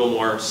it's a little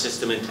more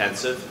system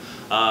intensive.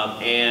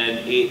 And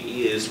it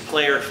is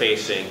player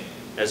facing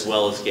as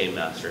well as game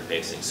master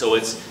facing. So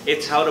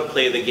it's how to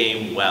play the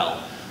game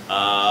well,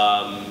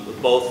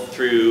 both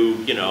through,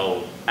 you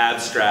know,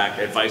 abstract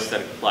advice that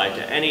apply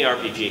to any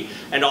RPG,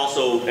 and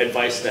also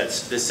advice that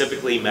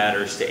specifically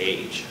matters to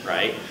age,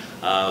 right?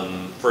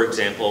 For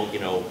example, you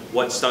know,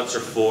 what stunts are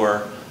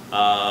for,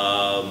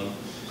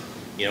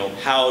 you know,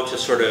 how to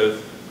sort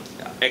of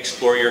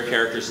explore your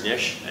character's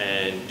niche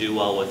and do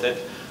well with it.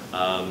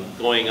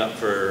 Going up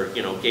for,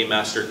 you know, game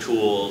master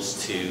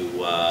tools to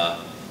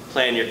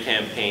plan your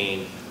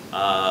campaign,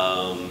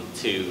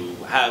 to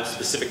have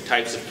specific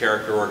types of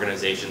character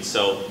organizations.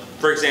 So,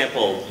 for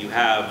example, you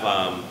have,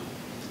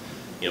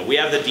 you know, we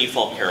have the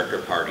default character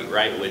party,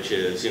 right? Which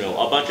is, you know,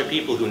 a bunch of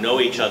people who know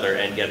each other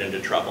and get into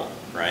trouble,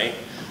 right?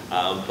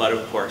 But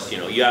of course, you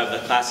know, you have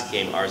the classic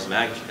game Ars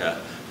Magica,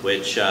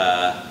 which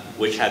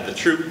had the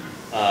troop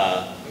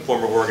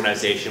form of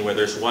organization where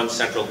there's one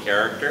central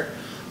character,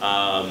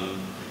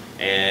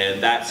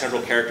 and that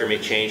central character may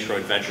change from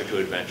adventure to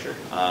adventure.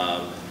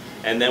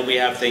 And then we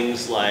have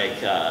things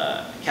like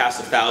Cast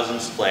of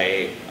Thousands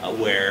play,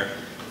 where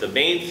the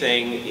main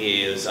thing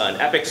is an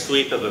epic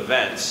sweep of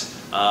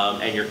events,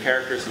 and your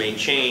characters may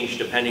change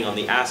depending on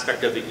the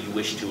aspect of it you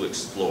wish to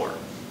explore,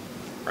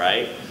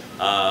 right?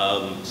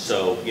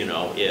 So, you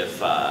know,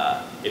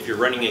 if you're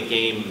running a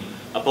game,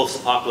 a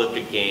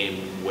post-apocalyptic game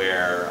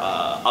where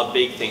a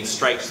big thing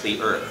strikes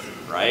the earth,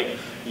 right?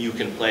 You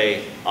can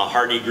play a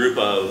hardy group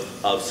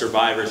of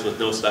survivors with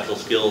no special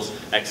skills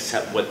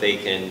except what they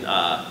can,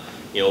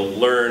 you know,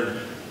 learn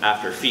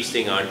after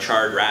feasting on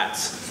charred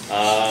rats,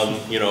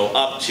 you know,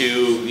 up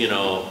to, you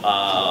know,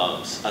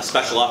 a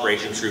special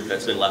operations group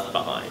that's been left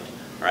behind,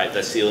 right?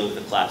 That's dealing with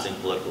the collapsing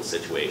political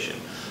situation.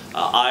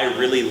 I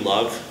really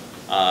love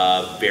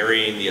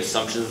varying the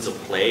assumptions of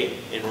play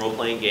in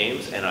role-playing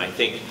games, and I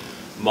think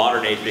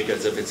Modern Age,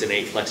 because of its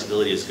innate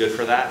flexibility, is good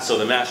for that. So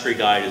the Mastery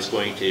Guide is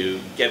going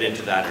to get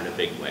into that in a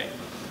big way.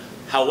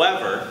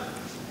 However,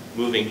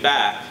 moving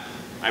back,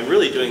 I'm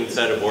really doing this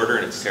out of order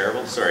and it's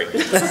terrible, sorry.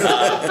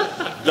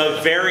 The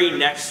very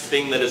next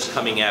thing that is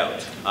coming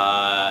out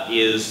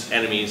is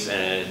Enemies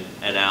and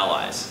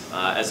Allies,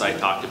 as I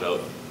talked about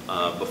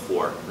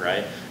before,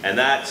 right? And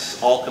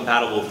that's all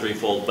compatible with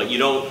Threefold, but you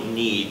don't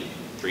need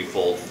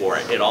Threefold for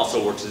it. It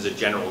also works as a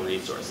general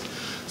resource.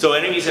 So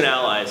Enemies and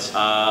Allies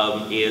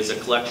is a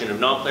collection of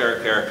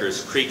non-player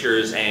characters,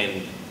 creatures,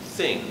 and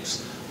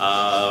things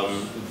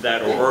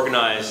that are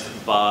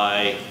organized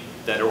by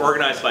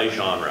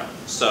genre.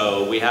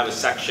 So we have a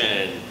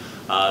section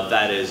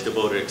that is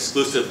devoted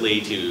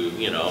exclusively to,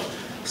 you know,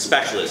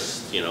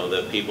 specialists, you know,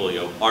 the people, you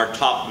know, our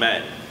top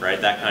men,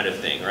 right? That kind of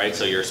thing, right?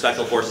 So your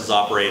special forces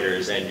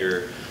operators and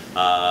your,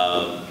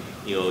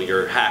 you know,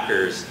 your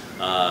hackers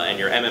and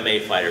your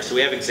MMA fighters. So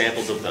we have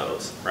examples of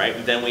those, right?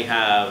 And then we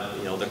have,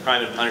 you know, the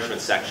crime and punishment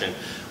section,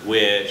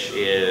 which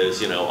is,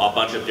 you know, a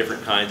bunch of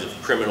different kinds of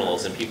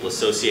criminals and people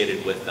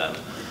associated with them.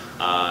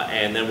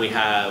 And then we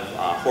have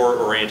a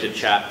horror-oriented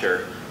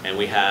chapter, and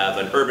we have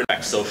an urban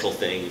social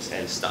things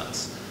and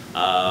stunts.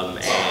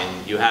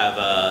 And you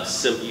have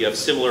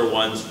similar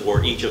ones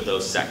for each of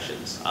those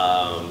sections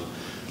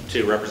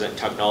to represent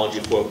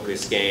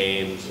technology-focused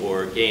games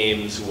or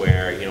games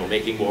where, you know,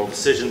 making moral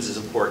decisions is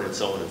important, and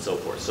so on and so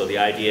forth. So the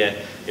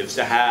idea is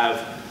to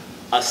have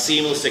a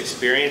seamless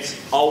experience,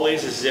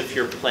 always as if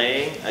you're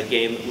playing a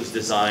game that was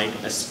designed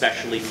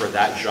especially for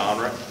that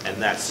genre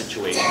and that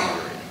situation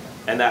you're in.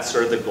 And that's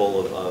sort of the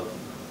goal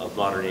of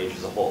Modern Age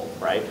as a whole,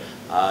 right?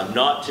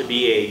 Not to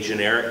be a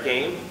generic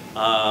game,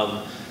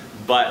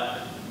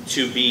 but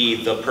to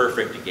be the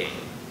perfect game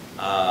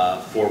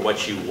for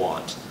what you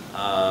want.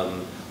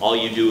 All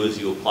you do is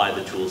you apply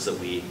the tools that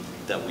we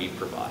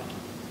provide.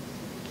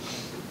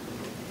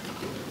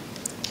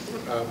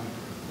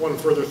 One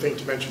further thing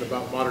to mention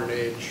about Modern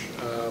Age,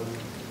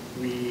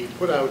 we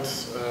put out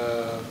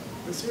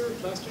this year,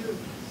 last year?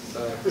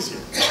 This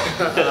year,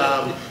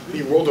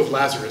 the World of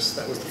Lazarus.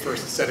 That was the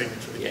first setting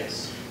for the game.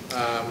 Yes.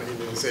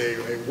 It was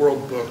a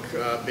world book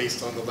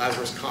based on the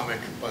Lazarus comic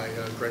by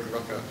Greg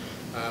Rucka,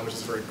 which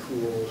is a very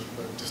cool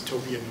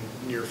dystopian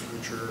near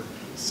future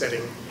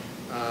setting.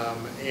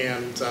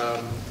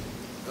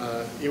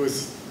 It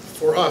was,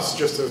 for us,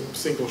 just a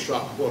single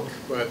shot book,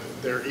 but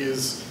there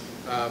is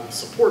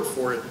support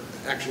for it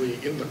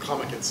actually in the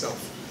comic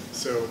itself.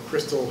 So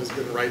Crystal has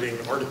been writing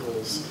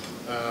articles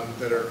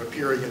that are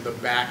appearing in the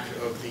back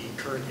of the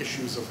current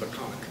issues of the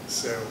comic.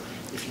 So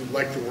if you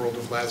like the World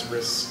of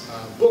Lazarus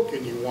book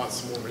and you want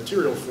some more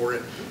material for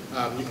it,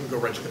 you can go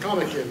right to the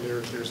comic and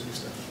there's new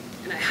stuff.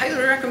 And I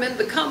highly recommend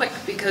the comic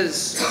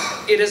because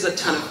it is a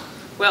ton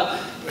of, Well,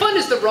 fun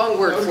is the wrong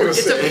word for it.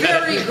 It's a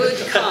very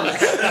good comic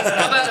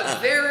about a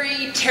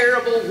very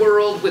terrible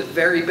world with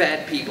very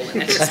bad people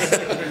in it.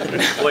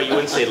 What, you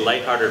wouldn't say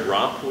lighthearted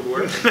romp would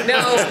work?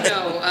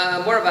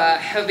 No, more of a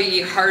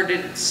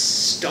heavy-hearted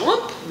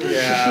stomp?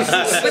 Yeah.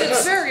 But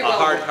it's very A well.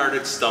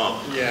 hard-hearted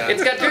stomp. Yeah.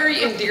 It's got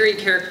very endearing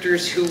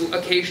characters who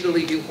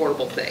occasionally do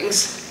horrible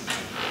things.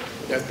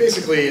 Yeah,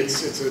 basically,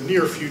 it's a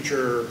near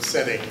future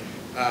setting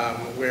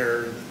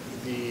where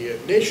the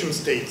nation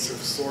states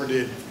have sort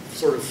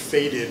of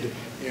faded,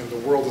 and the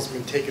world has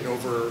been taken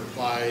over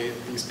by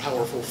these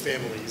powerful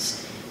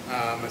families.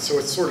 So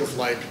it's sort of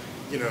like,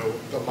 you know,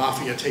 the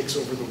mafia takes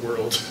over the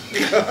world.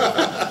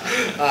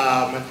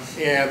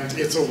 And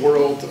it's a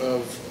world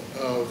of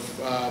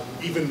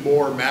even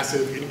more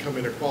massive income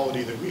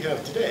inequality than we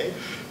have today,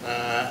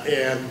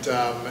 and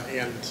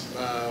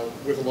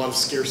with a lot of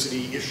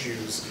scarcity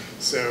issues.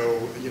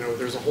 So, you know,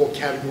 there's a whole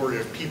category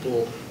of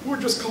people who are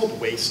just called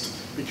waste,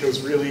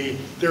 because really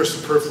they're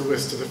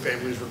superfluous to the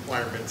family's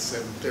requirements,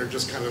 and they're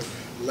just kind of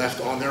left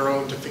on their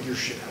own to figure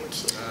shit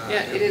out.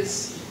 Yeah, it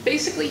is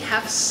basically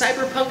half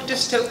cyberpunk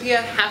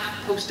dystopia,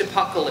 half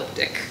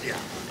post-apocalyptic. Yeah.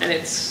 And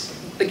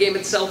the game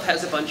itself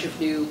has a bunch of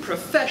new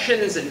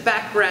professions and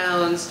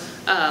backgrounds,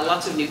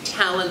 lots of new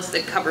talents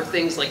that cover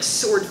things like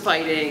sword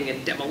fighting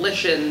and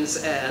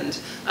demolitions and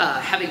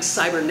having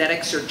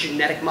cybernetics or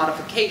genetic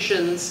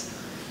modifications,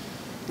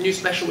 new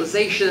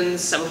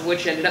specializations, some of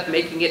which ended up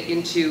making it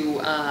into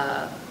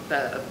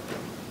the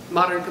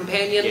modern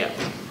companion. Yeah.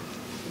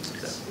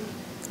 So,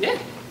 yeah,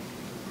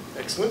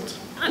 Excellent.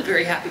 I'm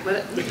very happy with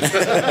it.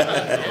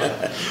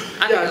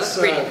 I Yeah, know, it's,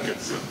 great.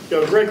 you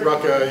know, Greg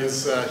Rucka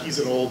he's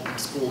an old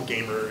school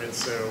gamer, and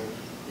so,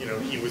 you know,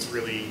 he was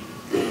really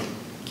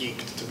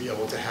geeked to be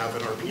able to have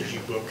an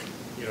RPG book,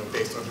 you know,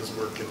 based on his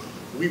work, and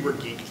we were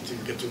geeked to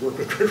get to work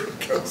with Greg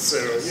Rucka, so,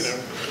 you know,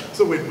 it's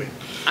a win-win.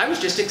 I was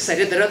just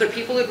excited that other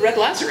people had read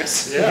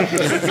Lazarus. Yeah.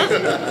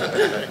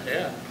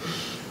 Yeah.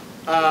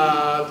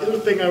 The other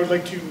thing I would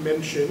like to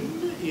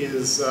mention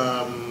is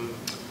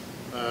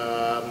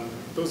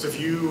those of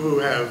you who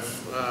have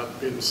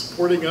been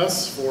supporting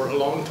us for a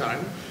long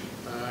time.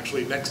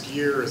 Actually, next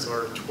year is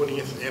our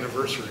 20th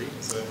anniversary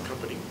as a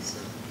company, so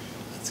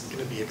it's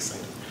going to be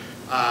exciting.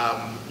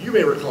 You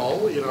may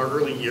recall, in our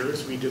early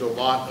years, we did a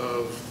lot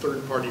of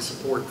third-party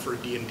support for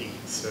D&D.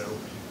 So,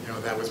 you know,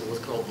 that was what was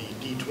called the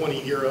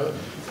D20 era,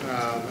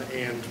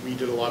 and we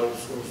did a lot of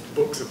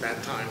books at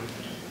that time.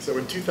 So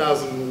in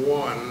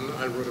 2001,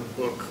 I wrote a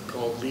book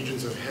called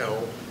Legions of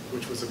Hell,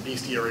 which was a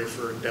bestiary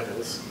for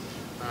devils.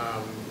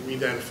 We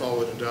then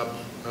followed it up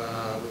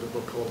with a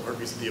book called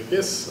Armies of the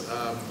Abyss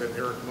that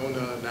Eric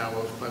Mona, now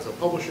of Plazo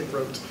Publishing,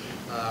 wrote,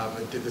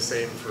 and did the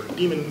same for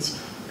demons.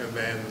 And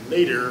then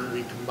later,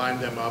 we combined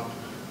them up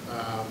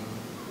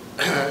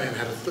and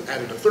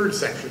added a third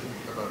section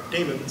about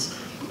daemons,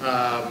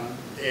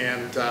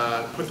 and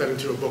put that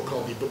into a book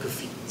called The Book of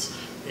Fiends.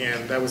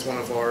 And that was one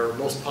of our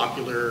most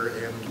popular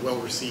and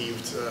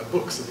well-received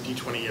books of the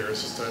D20 era.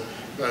 It's just a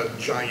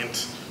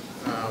giant,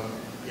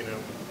 you know,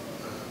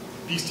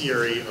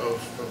 bestiary of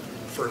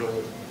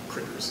infernal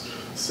critters.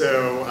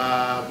 So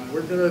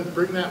we're going to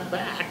bring that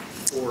back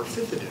for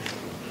 5th edition.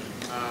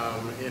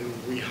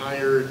 And we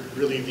hired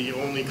really the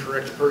only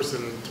correct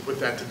person to put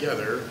that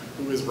together,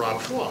 who is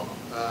Rob Schwab,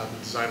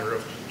 designer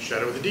of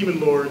Shadow of the Demon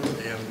Lord.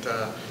 And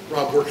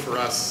Rob worked for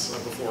us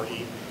before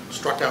he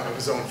struck out on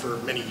his own for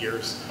many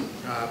years,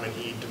 and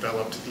he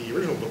developed the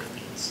original Book of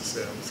Fiends.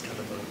 So it's kind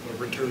of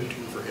a return to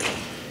for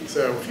him.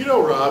 So if you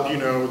know Rob, you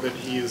know that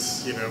he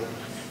is, you know,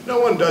 no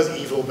one does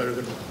evil better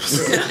than Rob.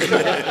 So.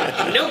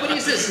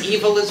 Nobody's as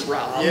evil as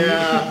Rob.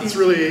 Yeah, it's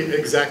really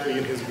exactly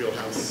in his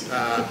wheelhouse.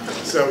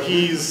 So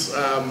he's,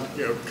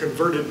 you know,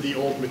 converted the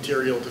old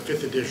material to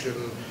 5th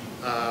edition,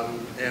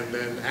 and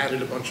then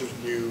added a bunch of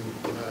new,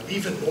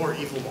 even more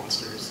evil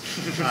monsters.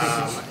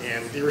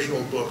 And the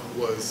original book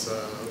was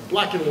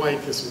black and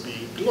white. This will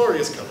be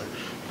glorious color.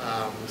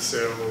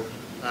 So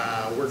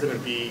we're going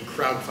to be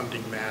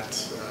crowdfunding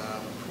that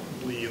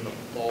probably in the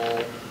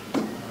fall.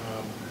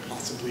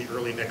 Possibly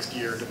early next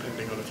year,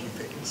 depending on a few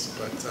things.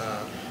 But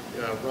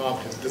Rob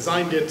has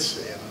designed it,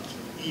 and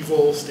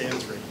evil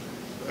stands ready.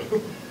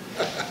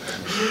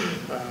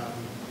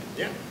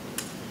 Yeah.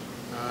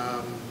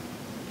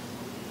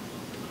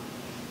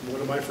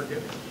 What am I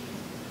forgetting?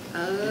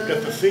 You've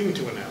got the thing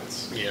to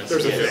announce. Yes.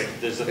 There's a thing.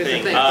 There's a There's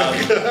a thing. thing.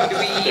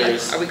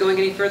 Are we going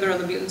any further on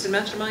the Mutants and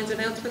Masterminds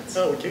announcements?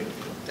 Oh, okay.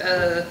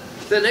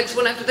 The next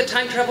one after the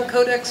Time Travel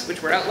Codex,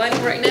 which we're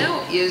outlining right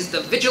now, is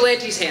the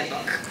Vigilante's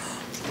Handbook.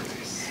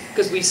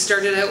 Because we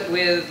started out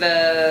with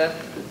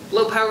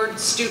low-powered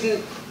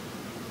student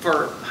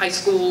for high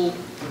school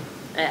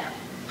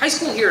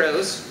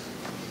heroes,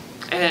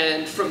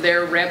 and from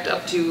there ramped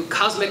up to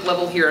cosmic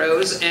level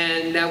heroes,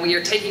 and now we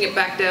are taking it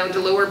back down to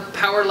lower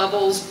power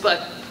levels,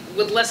 but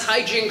with less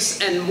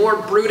hijinks and more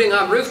brooding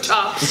on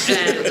rooftops.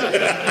 And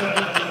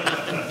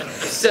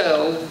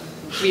so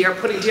we are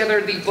putting together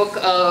the book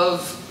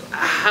of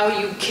how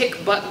you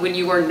kick butt when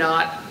you are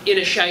not in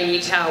a shiny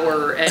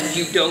tower and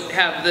you don't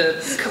have the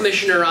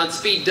commissioner on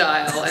speed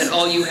dial and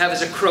all you have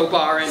is a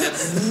crowbar and a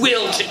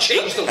will to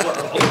change the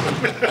world.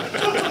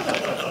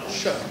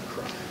 Shut up,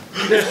 cry.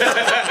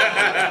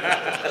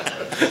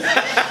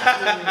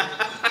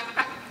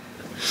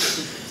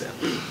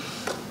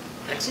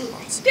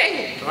 Excellent.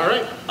 Yay! All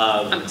right.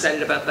 I'm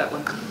excited about that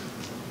one.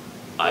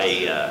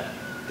 I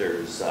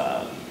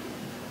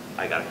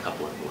got a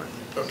couple of more.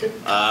 Okay.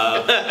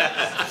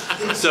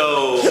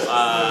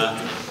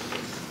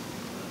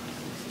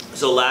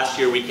 So last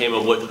year we came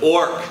up with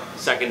Orc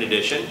 2nd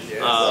edition.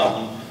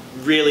 Yes.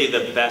 Really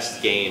the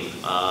best game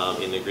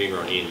in the Green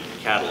Ronin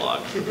catalog.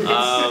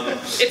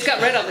 It's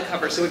got red on the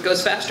cover, so it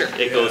goes faster.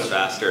 It goes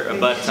faster,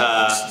 but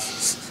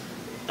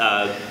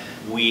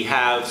we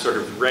have sort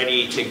of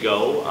ready to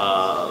go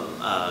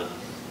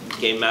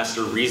Game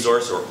Master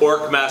Resource, or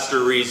Orc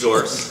Master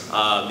Resource,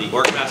 the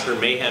Orc Master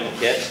Mayhem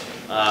Kit.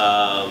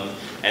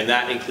 And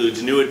that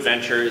includes new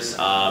adventures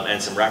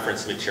and some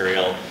reference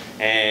material.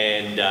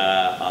 And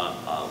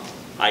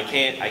I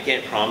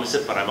can't promise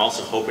it, but I'm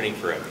also hoping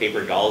for a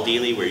paper doll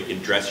dealie where you can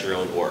dress your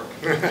own orc.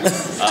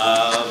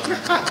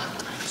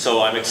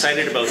 So I'm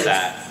excited about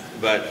that.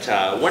 But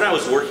when I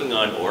was working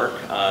on Orc,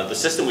 the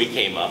system we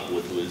came up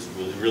with was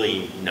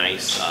really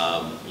nice.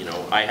 You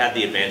know, I had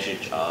the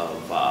advantage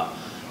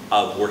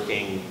of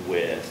working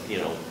with, you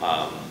know,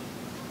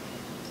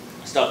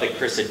 stuff that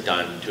Chris had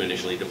done to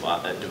initially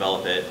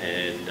develop it,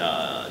 and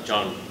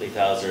John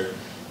Leithauser,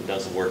 who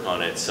does the work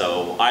on it.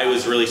 So I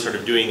was really sort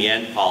of doing the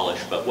end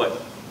polish, but what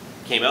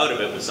came out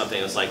of it was something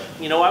that's like,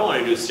 you know, I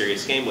want to do a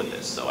serious game with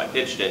this, so I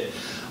pitched it.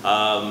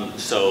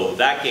 So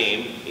that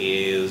game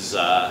is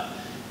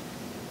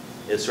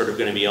sort of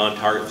going to be on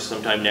target for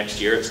sometime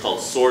next year. It's called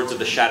Swords of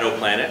the Shadow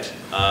Planet,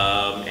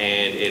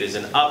 and it is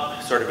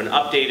sort of an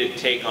updated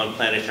take on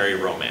planetary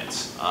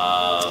romance.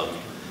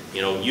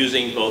 You know,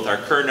 using both our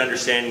current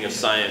understanding of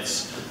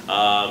science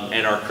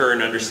and our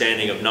current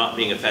understanding of not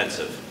being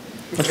offensive.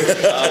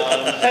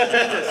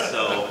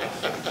 So,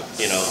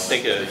 you know,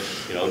 think of,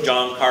 you know,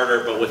 John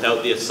Carter, but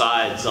without the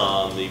asides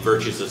on the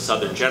virtues of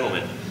Southern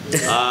gentlemen.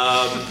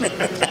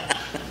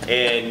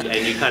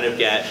 And you kind of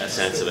get a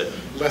sense of it.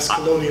 Less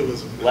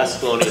colonialism. Less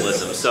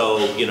colonialism.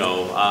 So, you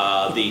know,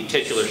 the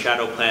titular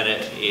shadow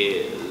planet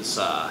is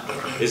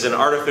an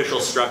artificial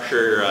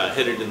structure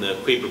hidden in the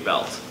Kuiper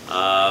Belt.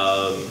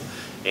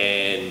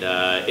 And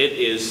it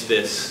is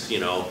this,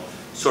 you know,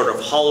 sort of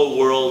hollow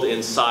world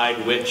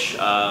inside which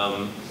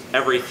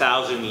every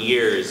 1,000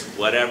 years,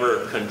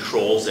 whatever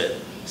controls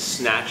it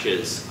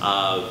snatches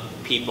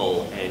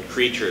people and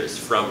creatures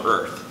from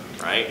Earth,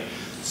 right?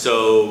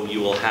 So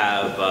you will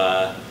have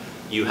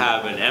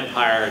an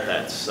empire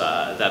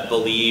that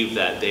believe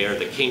that they are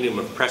the kingdom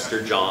of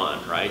Prester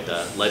John, right?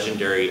 The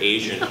legendary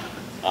Asian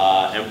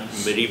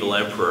medieval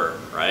emperor,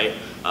 right?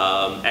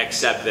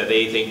 Except that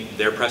they think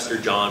their Prester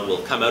John will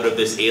come out of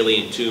this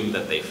alien tomb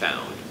that they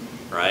found,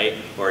 right?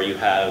 Or you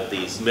have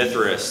these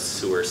Mithrists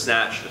who were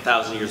snatched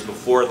 1,000 years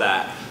before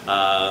that,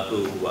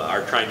 who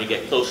are trying to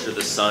get closer to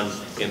the sun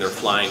in their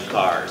flying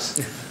cars.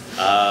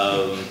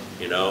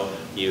 You know,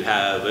 you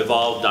have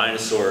evolved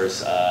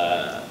dinosaurs,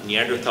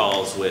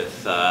 Neanderthals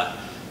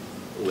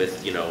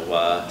with you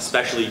know,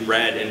 specially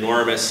bred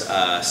enormous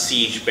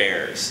siege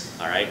bears,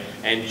 all right?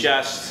 And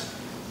just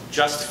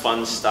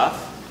fun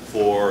stuff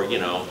for, you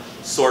know,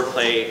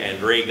 swordplay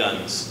and ray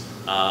guns,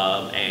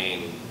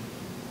 and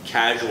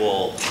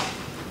casual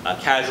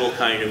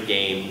kind of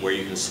game where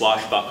you can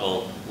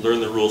swashbuckle, learn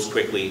the rules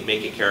quickly,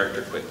 make a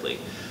character quickly.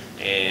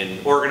 And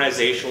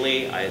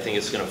organizationally, I think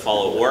it's going to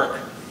follow Orc,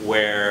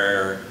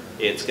 where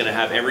it's going to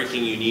have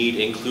everything you need,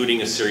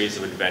 including a series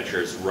of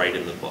adventures right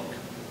in the book,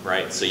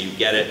 right? So you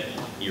get it,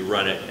 you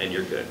run it, and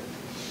you're good.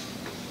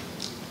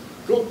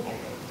 Cool.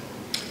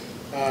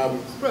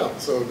 Well,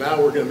 so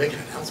now we're going to make an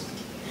announcement.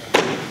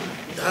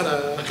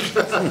 Ta-da!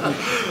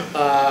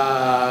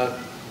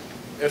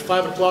 At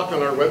 5 o'clock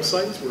on our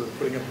website, we're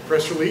putting up a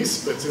press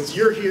release, but since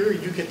you're here,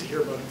 you get to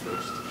hear about it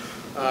first.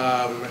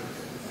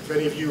 If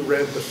any of you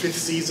read the 5th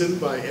season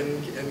by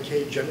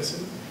N.K.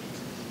 Jemisin,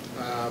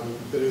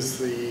 that is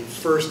the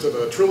first of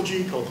a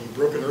trilogy called the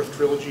Broken Earth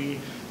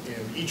Trilogy,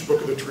 and each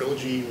book of the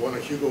trilogy won a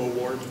Hugo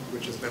Award,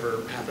 which has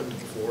never happened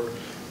before.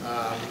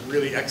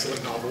 Really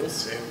excellent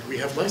novels, and we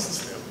have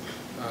licensed them.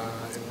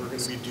 And we're going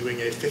to be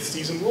doing a 5th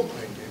season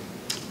role-playing game.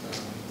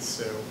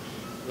 So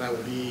that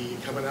will be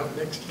coming out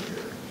next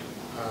year.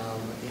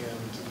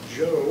 And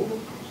Joe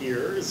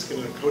here is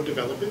going to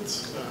co-develop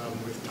it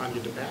with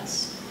Tanya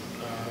DePass.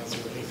 Is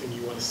there anything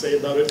you want to say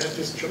about it at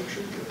this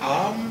juncture?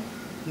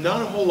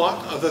 Not a whole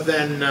lot, other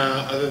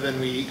than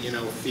we, you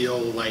know, feel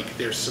like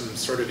there's some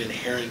sort of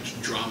inherent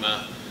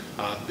drama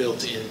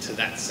built into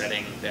that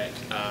setting that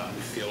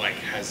we feel like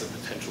has the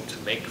potential to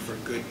make for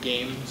good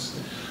games.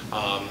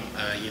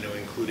 You know,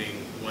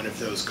 including one of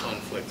those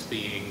conflicts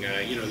being,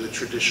 you know, the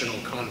traditional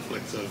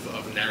conflicts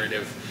of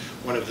narrative.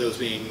 One of those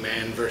being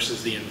man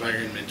versus the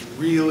environment.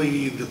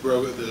 Really, the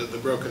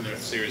Broken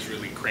Earth series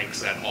really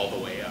cranks that all the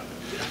way up.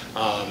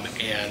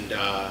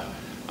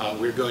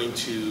 we're going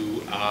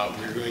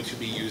to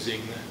be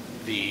using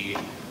the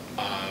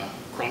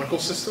Chronicle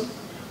system,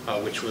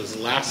 which was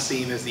last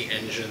seen as the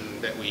engine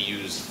that we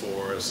used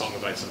for Song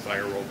of Ice and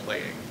Fire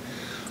role-playing.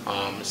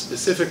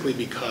 Specifically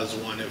because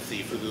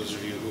for those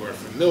of you who are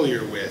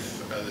familiar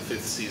with the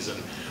 5th season,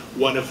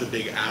 one of the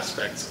big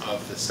aspects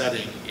of the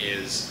setting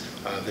is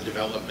the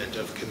development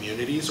of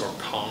communities or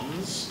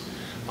comms.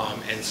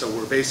 And so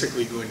we're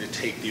basically going to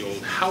take the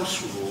old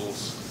house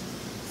rules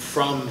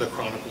from the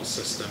Chronicle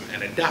system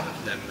and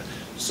adapt them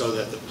so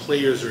that the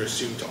players are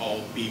assumed to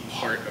all be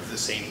part of the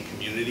same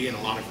community, and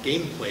a lot of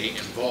gameplay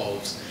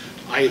involves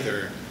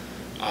either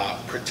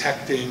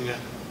protecting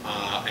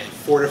and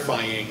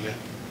fortifying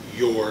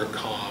your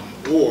comm,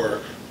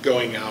 or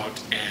going out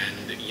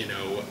and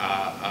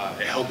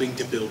helping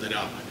to build it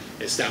up,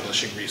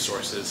 establishing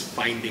resources,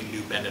 finding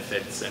new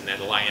benefits and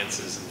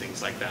alliances and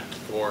things like that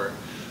for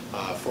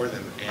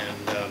them.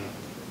 And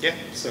yeah,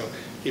 so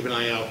keep an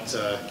eye out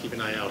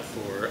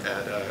for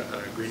at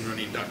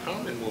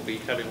greenronin.com, and we'll be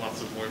having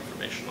lots of more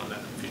information on that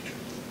in the future.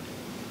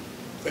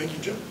 Thank you,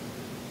 Jim.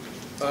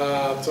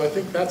 So I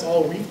think that's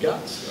all we've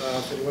got.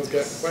 If anyone's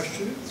got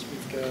questions,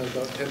 we've got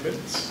about 10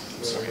 minutes.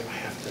 So Sorry, I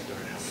have to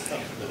learn how to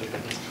have another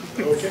minute.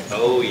 Okay.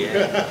 Oh,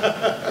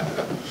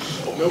 yeah.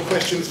 No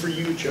questions for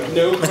you, Joe.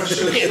 No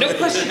questions. Yeah, no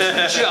questions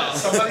for Joe.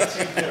 Somebody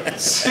take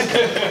notes.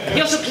 He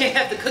also can't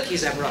have the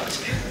cookies I brought.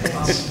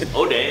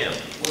 Oh, damn.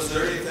 Was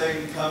there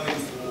anything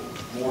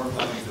more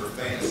coming for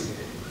fantasy?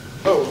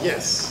 Oh,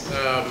 yes.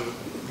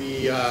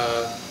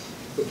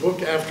 The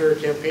book after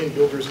Campaign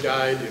Builder's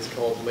Guide is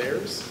called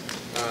Layers.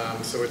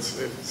 So it's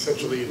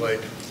essentially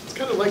it's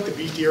kind of like the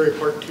Bestiary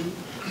Part 2,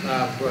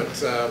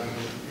 but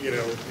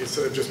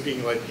instead of just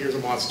being like, here's a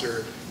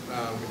monster,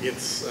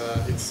 it's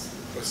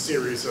a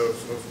series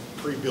of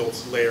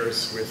pre-built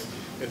layers with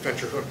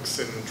adventure hooks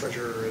and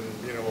treasure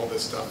and all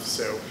this stuff.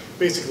 So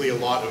basically a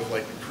lot of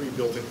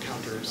pre-built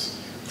encounters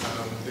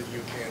that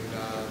you can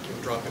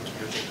drop into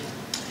your game.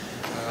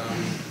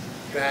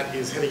 That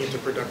is heading into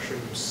production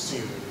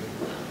soon.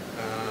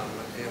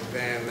 And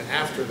then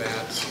after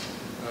that,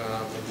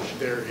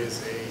 there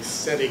is a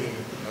setting,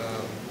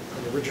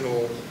 an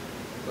original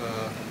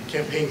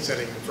campaign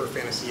setting for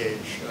Fantasy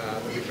Age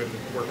that we've been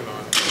working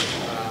on.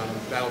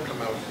 That'll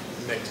come out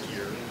next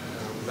year.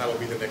 That'll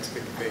be the next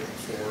big thing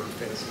for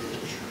Fantasy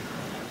Age.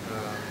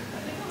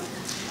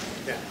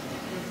 Yeah,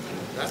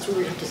 that's what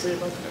we have to say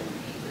about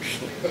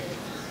that.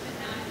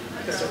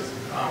 Yes, sir.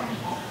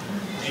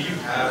 Do you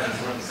have, as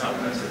one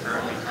supplements or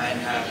currently plan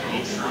to have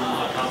any true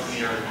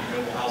company or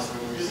noble house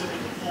rules for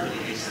the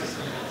age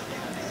system?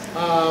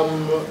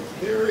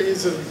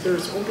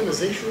 There's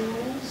organization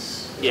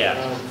rules.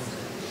 Yeah.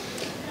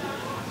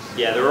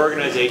 Yeah, there are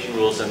organization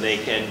rules, and they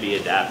can be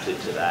adapted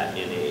to that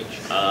in Age.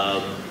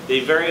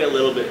 They vary a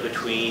little bit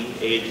between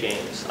Age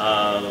games.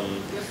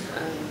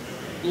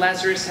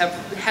 Lazarus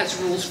has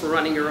rules for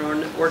running your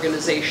own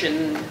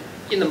organization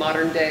in the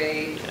modern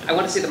day. I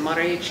want to say the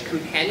Modern Age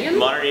Companion?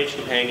 Modern Age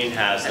Companion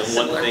has. The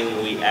one similar.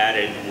 thing we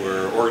added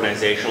were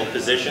organizational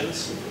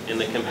positions in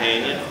the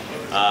Companion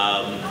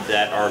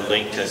that are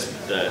linked to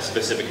the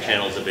specific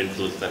channels of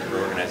influence that your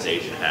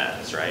organization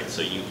has, right?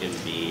 So you can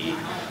be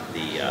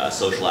the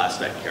social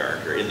aspect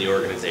character in the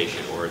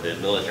organization, or the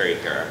military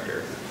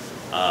character,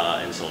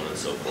 and so on and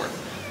so forth.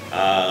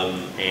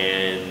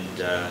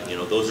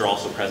 Those are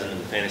also present in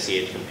the Fantasy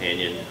Age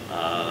Companion.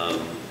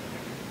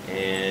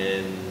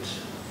 And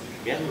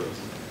yeah,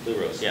 Blue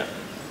Rose, yeah.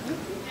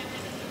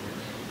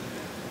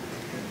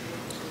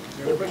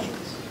 Any other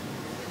questions?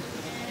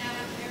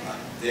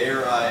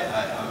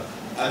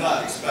 I'm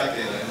not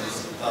expecting it. I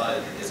just thought,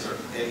 is there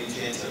any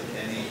chance of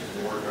any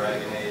more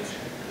Dragon Age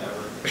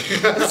ever?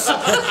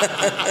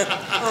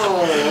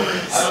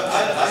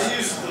 I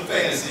use the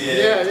Fantasy Age.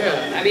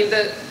 Yeah. I mean,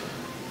 the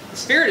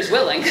spirit is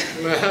willing. I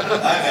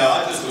know.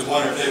 I just was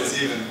wondering if it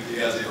was even, you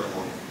guys ever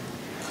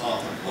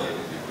contemplated.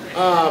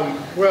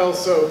 Well,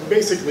 so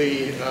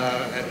basically,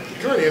 the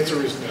current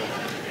answer is no.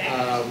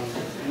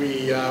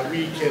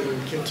 We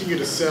can continue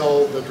to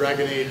sell the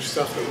Dragon Age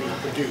stuff that we've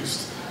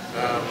produced,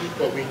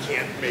 but we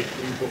can't make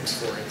new books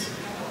for it.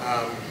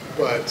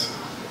 But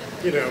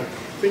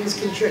things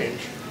can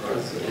change.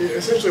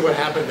 Essentially, what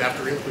happened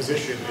after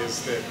Inquisition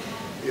is that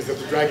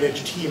the Dragon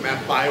Age team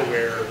at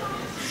BioWare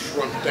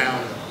shrunk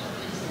down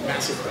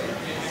massively,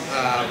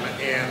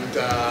 and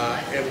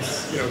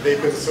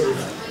they've been sort of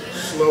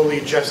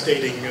slowly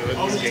gestating a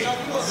new game.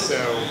 So,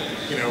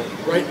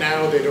 right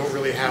now they don't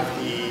really have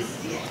the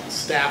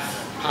staff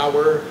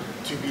power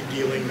to be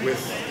dealing with,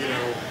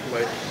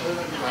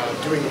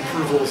 doing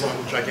approvals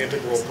on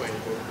gigantic role-playing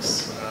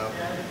books.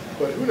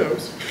 But who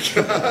knows?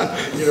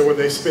 When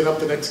they spin up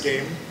the next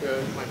game,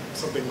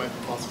 something might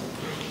be possible.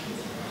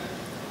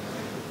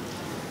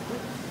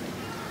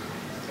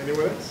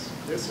 Anyone else?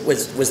 Yes, sir?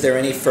 Was there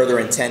any further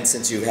intent,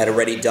 since you had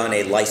already done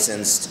a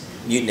licensed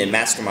Mutant and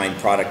Mastermind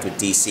product with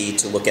DC,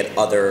 to look at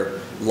other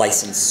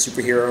licensed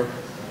superhero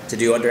to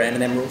do under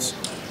M&M rules?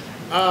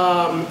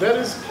 That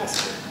is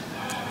possible.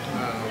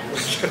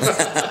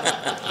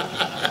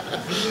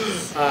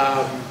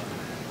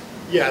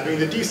 Yeah, I mean,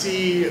 the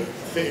DC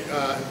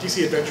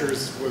DC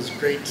Adventures was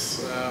great,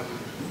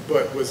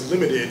 but was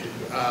limited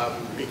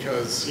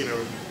because, you know,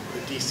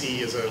 DC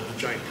is a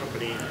giant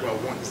company, well,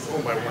 it's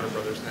owned by Warner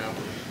Brothers now.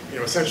 You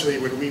know, essentially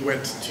when we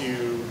went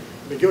to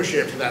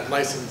negotiate for that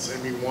license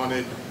and we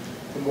wanted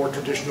a more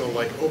traditional,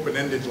 like,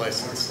 open-ended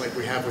license like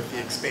we have with The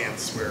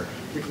Expanse, where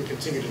we can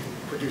continue to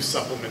produce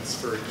supplements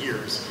for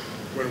years.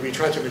 When we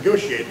tried to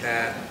negotiate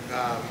that,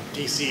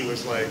 DC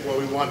was like, well,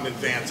 we want an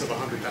advance of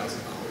 $100,000.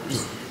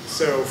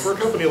 So for a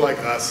company like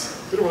us,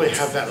 we don't really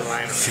have that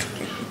line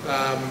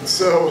around.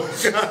 So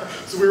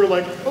we were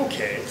like,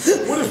 okay,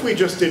 what if we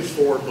just did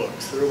 4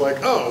 books? They were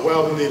like, oh,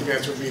 well, then the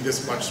advance would be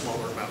this much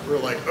smaller amount. We were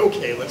like,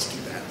 okay, let's do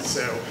that.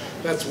 So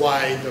that's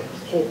why the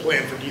whole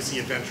plan for DC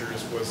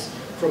Adventures was,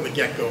 from the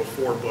get-go,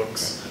 4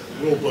 books,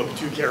 rule book,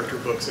 2 character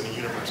books, and a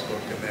universe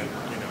book, and then,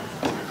 you know,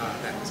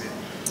 that was it.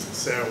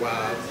 So,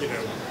 you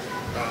know,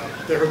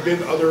 there have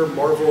been other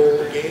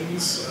Marvel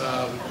games.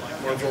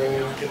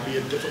 Marvel can be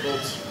a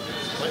difficult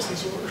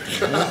licensor.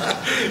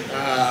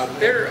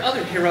 There are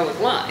other heroic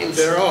lines.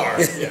 There are,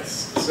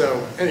 yes.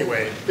 So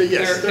anyway, but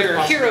yes, there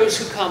are heroes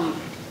who come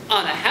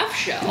on a half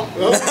shell.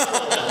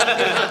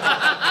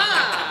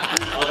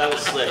 Oh, that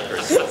was slick,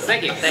 Chris.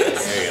 Thank you, thank you.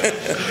 There you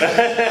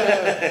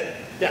go.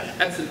 Yeah,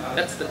 that's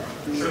the. So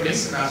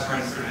Mutants and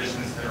Masterminds third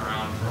edition has been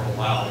around for a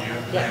while. Do you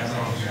have plans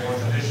on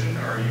 4th edition, or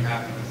are you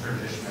happy with 3rd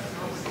edition?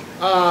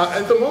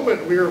 at the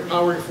moment, we are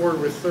powering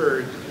forward with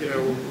 3rd. You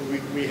know,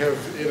 we have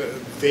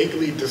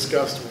vaguely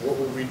discussed what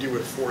would we do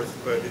with 4th,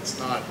 but it's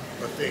not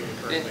a thing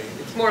currently.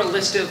 It's more a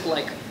list of,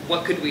 like,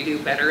 what could we do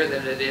better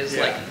than it is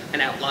like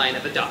an outline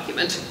of a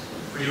document.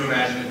 Would you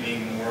imagine it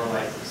being more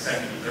like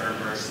 2nd and 3rd,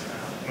 versus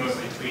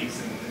mostly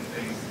tweaks and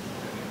things?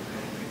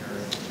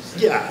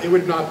 Yeah, it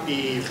would not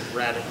be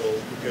radical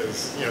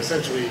because, you know,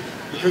 essentially,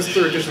 because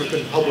 3rd edition has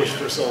been published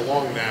for so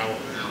long now,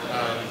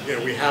 you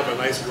know, we have a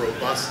nice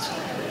robust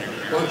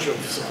bunch of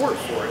support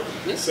for it.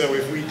 Yeah. So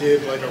if we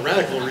did like a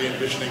radical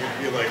re-envisioning,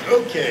 it'd be like,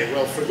 okay,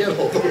 well, forget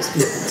all those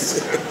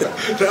books.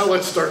 Now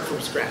let's start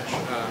from scratch,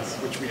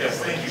 which we Yes,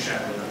 definitely. thank you,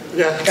 Sheppard.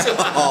 Yeah.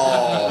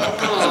 Oh.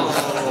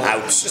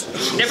 Ouch.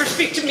 Never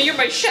speak to me or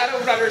my shadow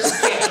runners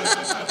again.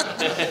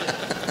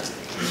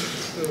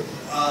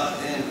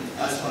 And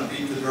I just want to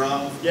beat the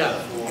drum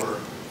for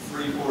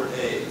Freeport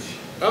Age.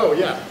 Oh,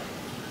 yeah.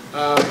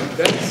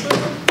 That's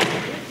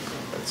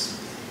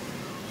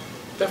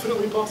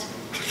definitely possible.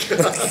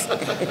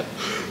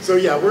 So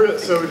yeah,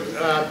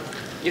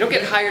 You don't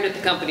get hired at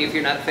the company if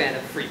you're not a fan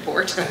of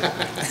Freeport.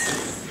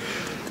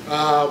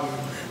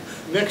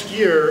 next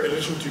year, in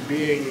addition to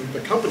being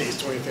the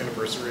company's 20th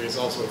anniversary, is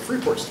also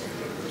Freeport's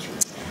 20th anniversary.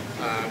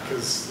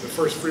 Because the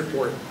first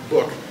Freeport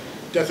book,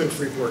 Death in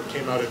Freeport,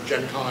 came out at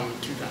Gen Con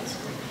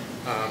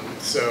 2000.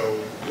 So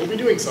we'll be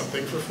doing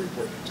something for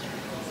Freeport next year.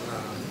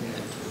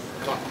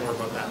 Talk more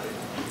about that later.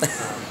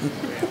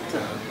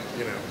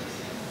 You know,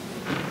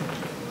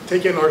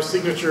 take in our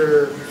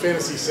signature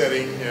fantasy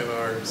setting and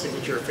our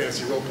signature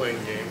fantasy role-playing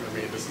game. I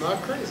mean, it's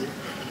not crazy.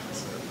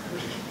 So.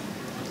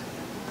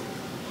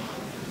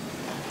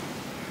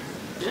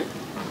 Yeah.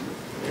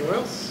 Anyone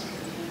else?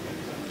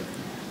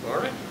 All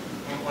right.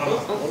 One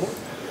more.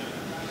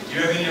 Do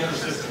you have any other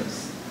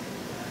systems?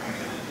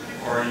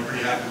 Or are you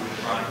pretty happy with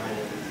Chronicle,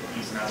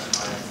 Mutants and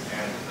Masterminds,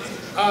 and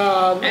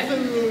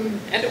Nothing.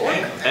 And Orc.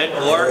 And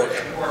Orc.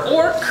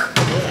 Orc.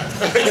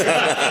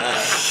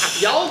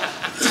 Y'all?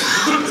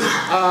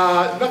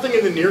 Nothing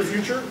in the near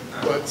future,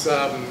 but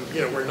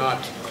you know, we're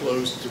not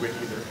closed to it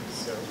either.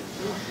 So,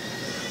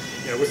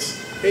 you know,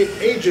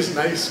 Age is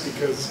nice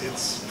because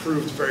it's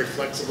proved very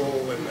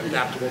flexible and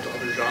adaptable to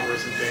other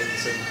genres and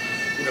things, and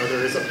you know,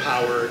 there is a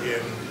power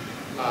in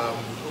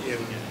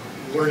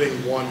learning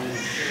one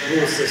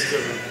rule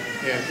system,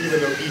 and even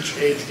though each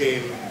Age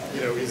game,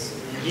 you know, is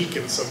unique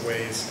in some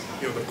ways,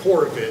 you know, the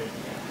core of it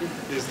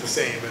is the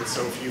same, and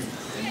so if you've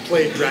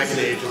played Dragon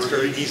Age, it's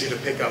very easy to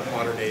pick up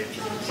Modern Age.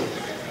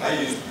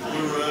 I use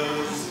Blue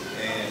Rose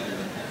and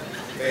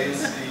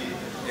Fantasy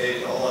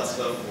Age, all that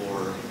stuff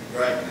for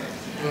Dragon Age.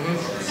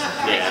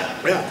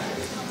 Yeah.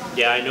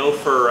 Yeah, I know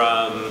for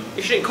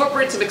You should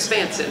incorporate some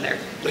Expanse in there.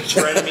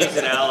 for enemies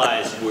and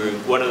allies,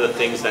 one of the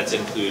things that's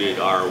included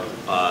are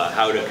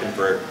how to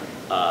convert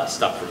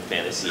stuff from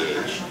Fantasy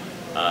Age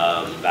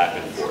back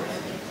and forth.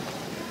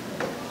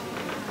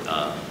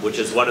 Which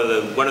is one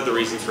of the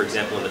reasons, for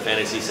example, in the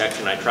fantasy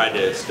section, I tried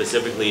to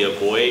specifically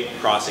avoid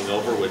crossing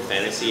over with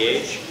Fantasy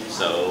Age.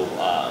 So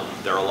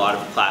there are a lot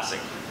of classic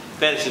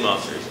fantasy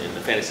monsters in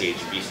the Fantasy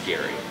Age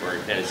bestiary or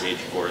in Fantasy Age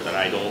 4 that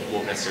I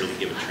won't necessarily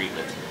give a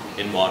treatment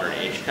in Modern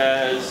Age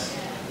because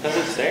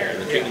it's there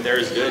and the treatment there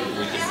is good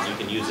and you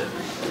can use it.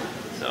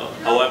 So,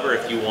 however,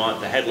 if you want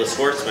the Headless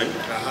Horseman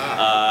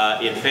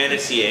in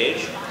Fantasy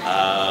Age,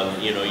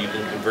 you know, you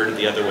can convert it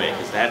the other way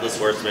because the Headless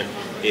Horseman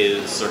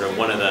is sort of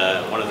one of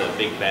the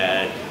big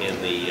bad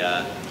in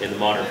the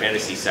modern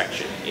fantasy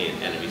section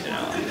in Enemies and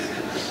Allies.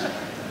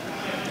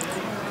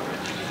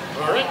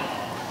 All right.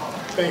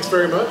 Thanks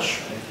very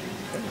much.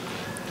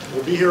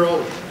 We'll be here all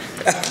week.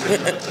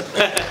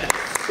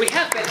 We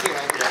have been here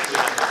all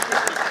week.